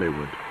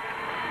 Hollywood.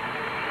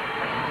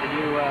 Did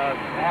you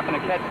happen to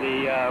catch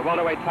the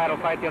welterweight title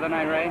fight the other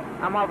night, Ray?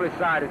 I'm awfully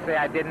sorry to say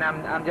I didn't.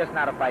 I'm just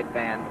not a fight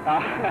fan. How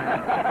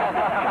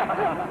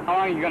long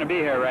are you going to be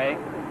here, Ray?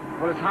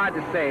 Well, it's hard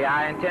to say.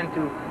 I intend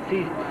to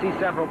see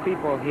several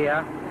people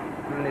here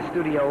in the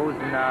studios,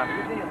 and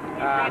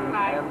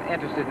I'm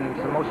interested in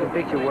some motion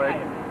picture work,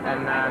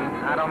 and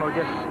I don't know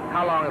just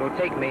how long it'll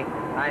take me.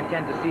 I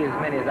intend to see as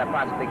many as I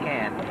possibly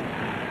can.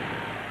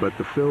 But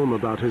the film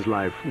about his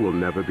life will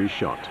never be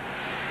shot.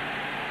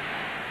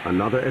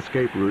 Another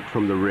escape route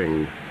from the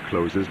ring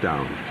closes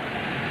down.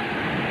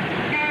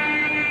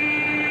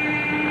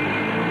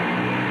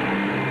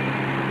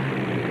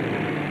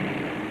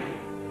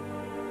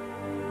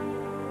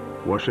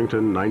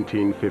 Washington,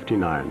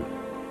 1959.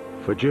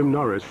 For Jim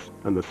Norris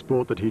and the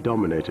sport that he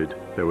dominated,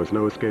 there was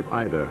no escape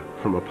either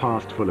from a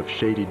past full of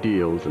shady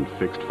deals and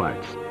fixed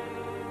fights.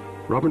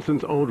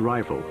 Robinson's old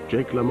rival,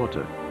 Jake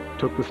LaMotta,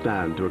 took the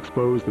stand to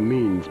expose the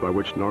means by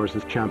which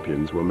Norris's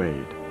champions were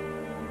made.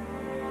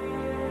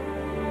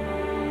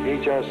 He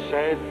just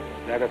said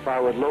that if I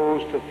would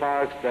lose to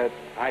Fox, that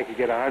I could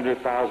get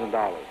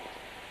 $100,000.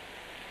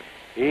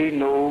 He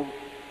knew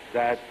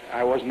that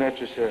I wasn't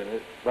interested in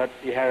it, but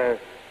he had to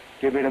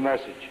give me the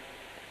message.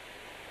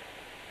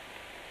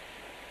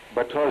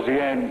 But towards the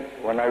end,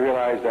 when I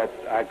realized that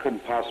I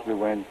couldn't possibly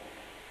win,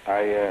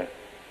 I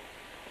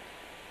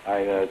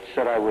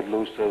said I would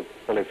lose to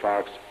Billy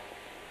Fox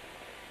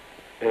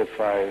if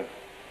I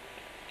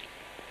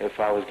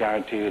was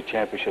guaranteed a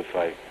championship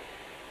fight.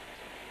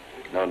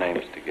 No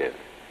names to give.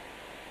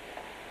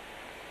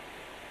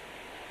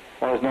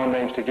 Well, there's no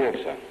names to give,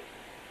 son.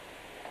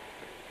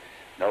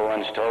 No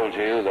one's told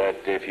you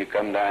that if you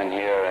come down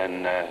here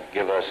and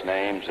give us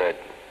names that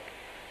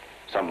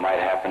something might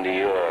happen to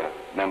you or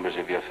members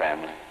of your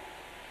family?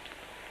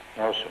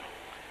 No, sir.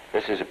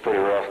 This is a pretty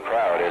rough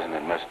crowd, isn't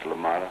it, Mr.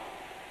 LaMotta?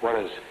 What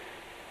is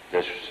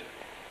it?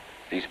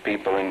 These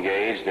people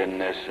engaged in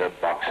this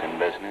boxing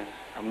business?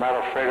 I'm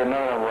not afraid of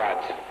none of them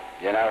rats.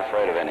 You're not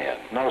afraid of any of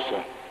them? No,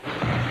 sir.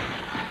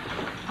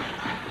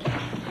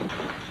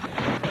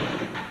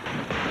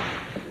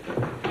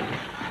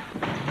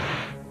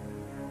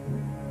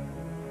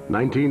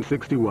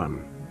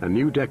 (1961), a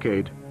new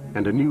decade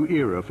and a new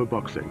era for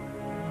boxing.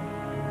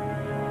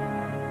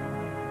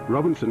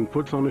 Robinson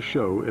puts on a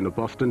show in a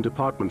Boston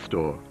department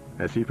store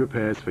as he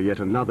prepares for yet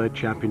another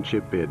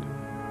championship bid.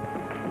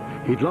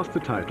 He'd lost the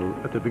title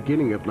at the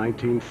beginning of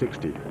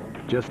 1960,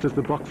 just as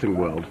the boxing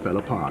world fell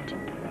apart.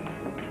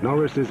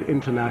 Norris's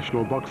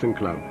International Boxing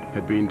Club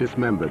had been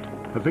dismembered,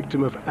 a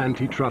victim of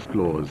antitrust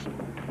laws,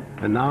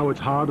 and now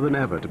it's harder than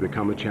ever to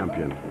become a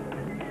champion.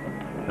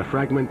 a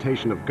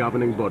fragmentation of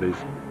governing bodies,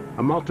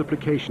 a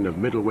multiplication of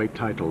middleweight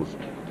titles,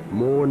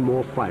 more and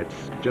more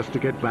fights just to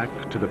get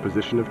back to the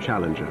position of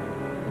challenger.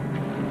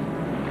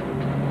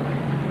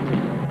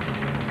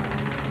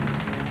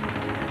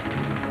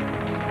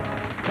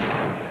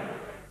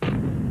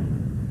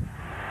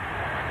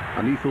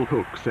 A lethal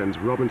hook sends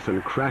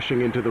Robinson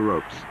crashing into the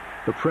ropes,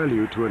 the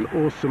prelude to an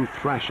awesome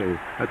thrashing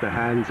at the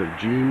hands of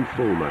Gene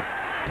Fullmer.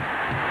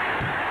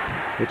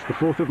 It's the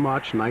 4th of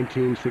March,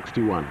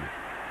 1961,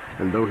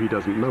 and though he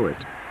doesn't know it,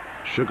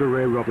 Sugar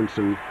Ray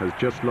Robinson has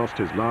just lost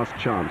his last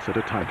chance at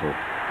a title.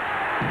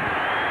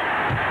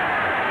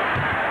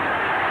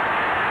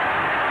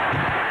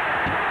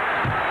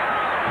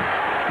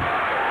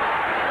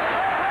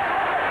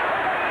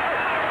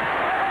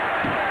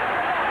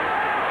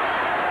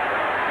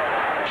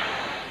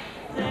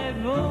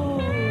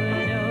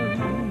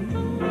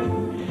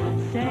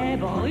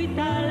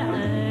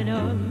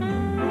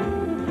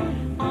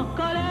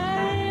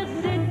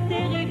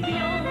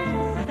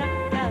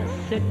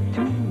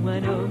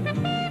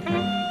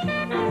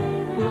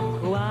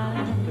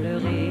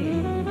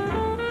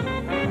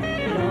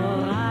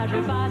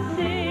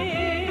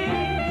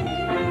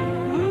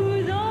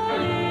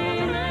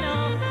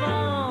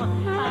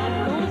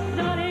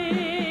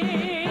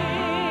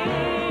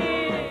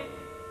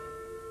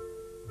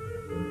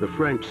 The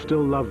French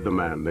still love the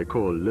man they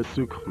call Le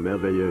Sucre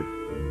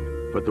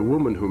Merveilleux, but the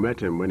woman who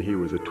met him when he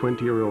was a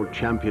 20-year-old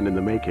champion in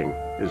the making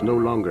is no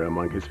longer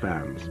among his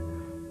fans.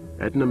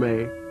 Edna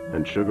May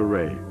and Sugar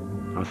Ray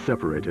are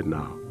separated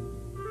now.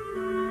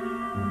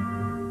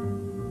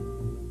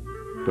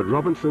 But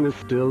Robinson is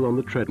still on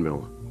the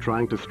treadmill,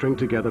 trying to string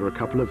together a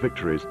couple of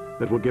victories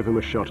that will give him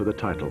a shot at the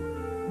title.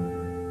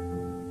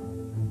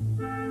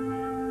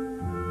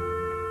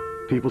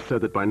 People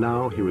said that by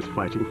now he was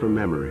fighting from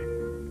memory,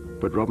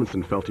 but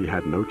Robinson felt he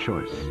had no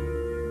choice.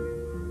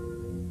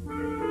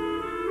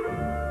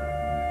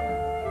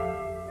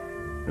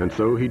 And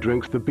so he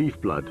drinks the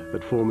beef blood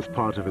that forms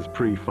part of his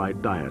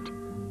pre-fight diet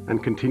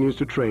and continues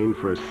to train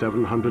for a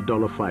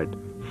 $700 fight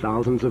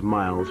thousands of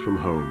miles from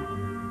home.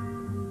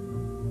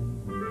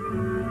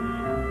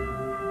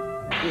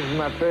 This is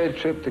my 3rd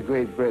trip to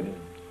Great Britain,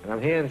 and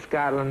I'm here in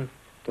Scotland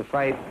to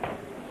fight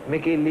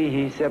Mickey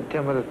Leahy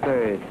September the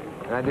 3rd.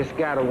 And I just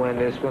got to win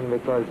this one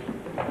because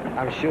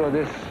I'm sure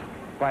this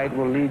fight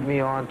will lead me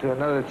on to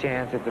another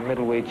chance at the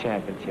middleweight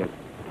championship.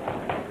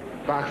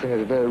 Boxing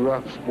is a very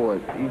rough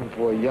sport, even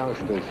for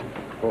youngsters,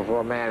 or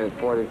for a man at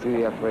 43,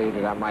 they're afraid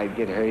that I might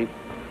get hurt.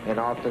 And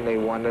often they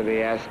wonder,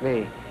 they ask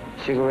me,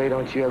 Sugar Ray,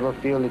 don't you ever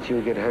feel that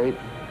you'll get hurt?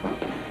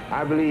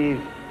 I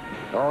believe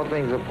all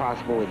things are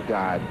possible with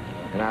God.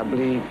 And I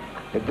believe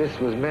that this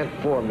was meant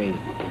for me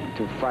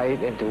to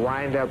fight and to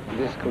wind up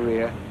this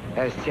career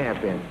as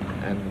champion.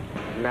 And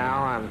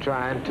now I'm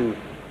trying to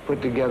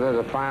put together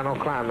the final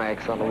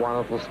climax on a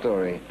wonderful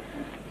story.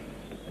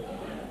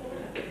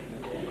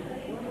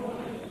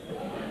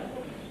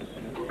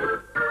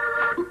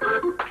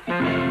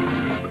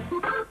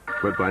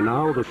 But by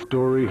now the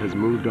story has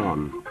moved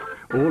on.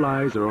 All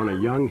eyes are on a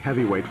young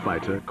heavyweight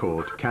fighter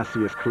called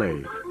Cassius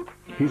Clay.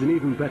 He's an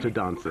even better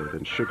dancer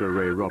than Sugar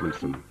Ray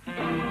Robinson.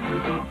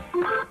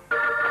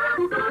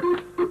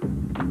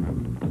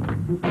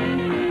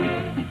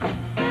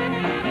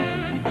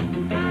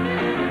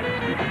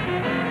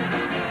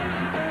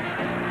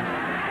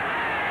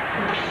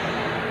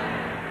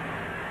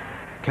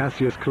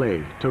 Cassius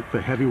Clay took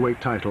the heavyweight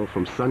title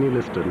from Sonny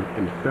Liston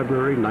in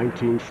February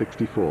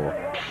 1964.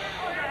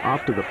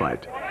 After the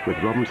fight,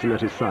 with Robinson at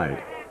his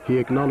side, he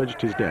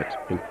acknowledged his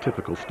debt in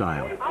typical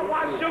style. I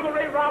watched Sugar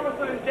Ray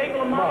Robinson and Jake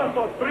LaMotta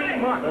for 3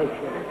 months.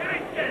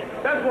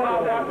 That's what I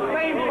watched. The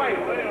same fight.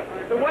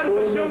 The one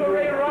for Sugar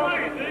Ray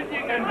Robinson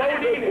and Bo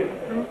Dean.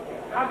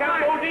 I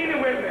got Bo Dean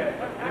with me.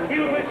 He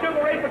was with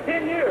Sugar Ray for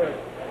 10 years.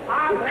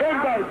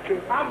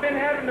 I've been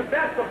having the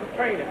best of the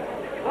training.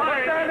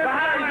 Behind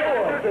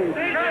yours.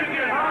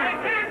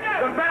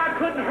 The guy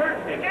couldn't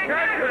hurt me. The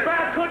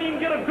guy couldn't even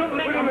get a good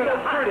lick on so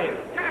pretty.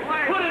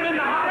 Put him in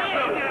the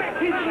hospital.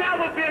 He's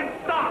never been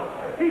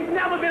stopped. He's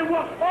never been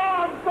whooped. Oh,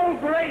 I'm so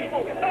great.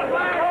 Oh,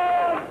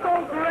 I'm so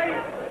great.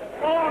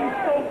 Oh, I'm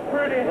so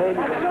pretty. I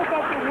shook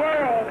up the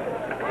world.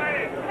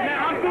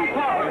 Now, I'm through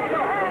talking.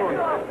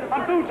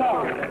 I'm through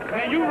talking.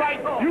 And you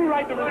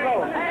write the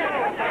result.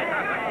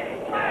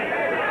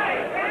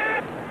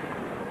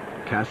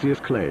 Cassius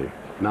Clay,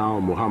 now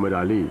Muhammad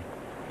Ali,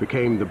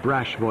 became the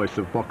brash voice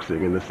of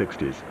boxing in the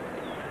 60s.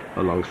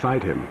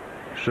 Alongside him,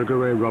 Sugar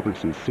Ray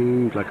Robinson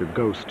seemed like a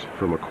ghost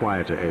from a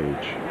quieter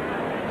age.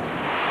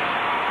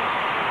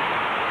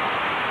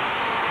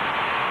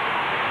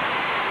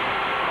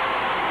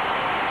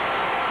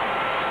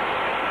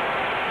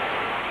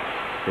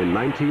 In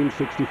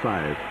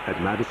 1965,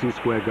 at Madison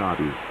Square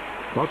Garden,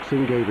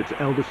 boxing gave its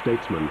elder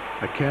statesman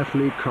a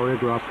carefully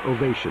choreographed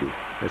ovation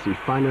as he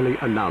finally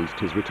announced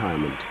his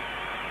retirement.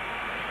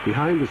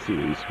 Behind the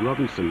scenes,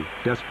 Robinson,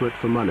 desperate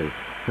for money,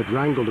 had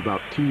wrangled about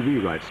TV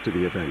rights to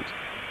the event.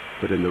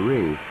 But in the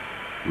ring,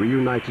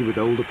 reunited with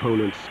old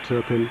opponents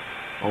Turpin,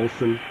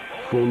 Olsen,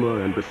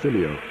 Fulmer, and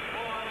Basilio,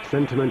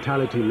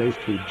 sentimentality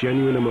laced with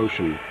genuine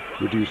emotion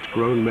reduced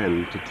grown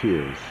men to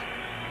tears.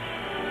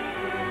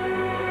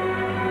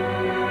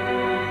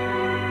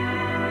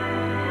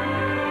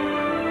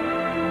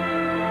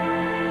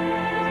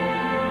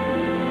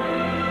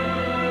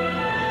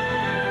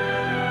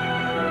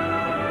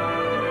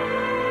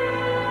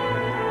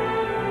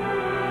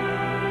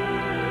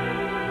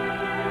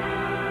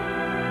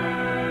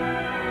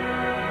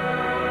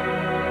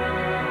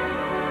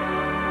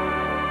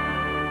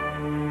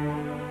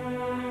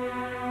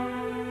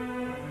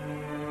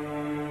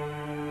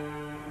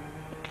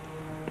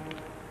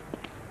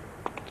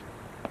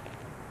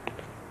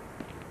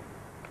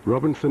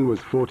 Robinson was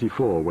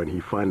 44 when he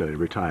finally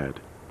retired.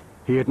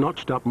 He had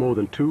notched up more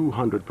than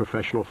 200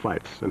 professional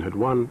fights and had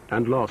won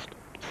and lost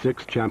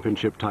 6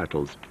 championship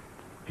titles.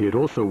 He had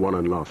also won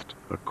and lost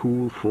a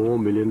cool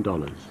 $4 million.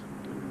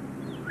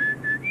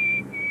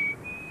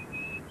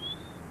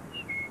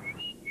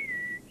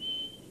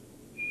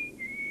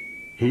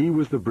 He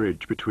was the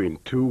bridge between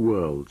two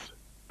worlds,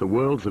 the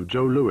worlds of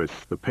Joe Louis,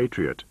 the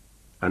patriot,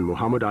 and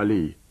Muhammad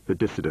Ali, the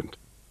dissident.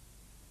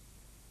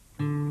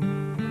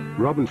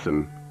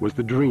 Robinson was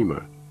the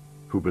dreamer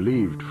who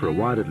believed, for a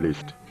while at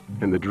least,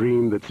 in the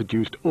dream that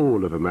seduced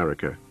all of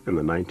America in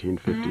the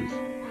 1950s.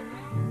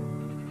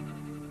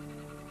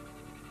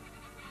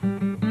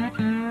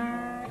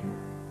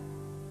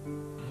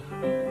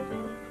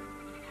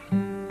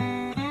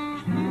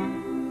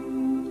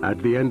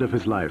 At the end of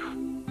his life,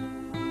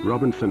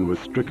 Robinson was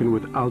stricken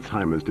with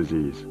Alzheimer's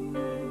disease.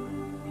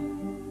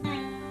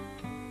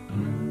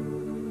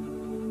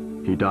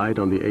 He died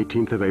on the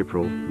 18th of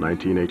April,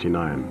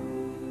 1989.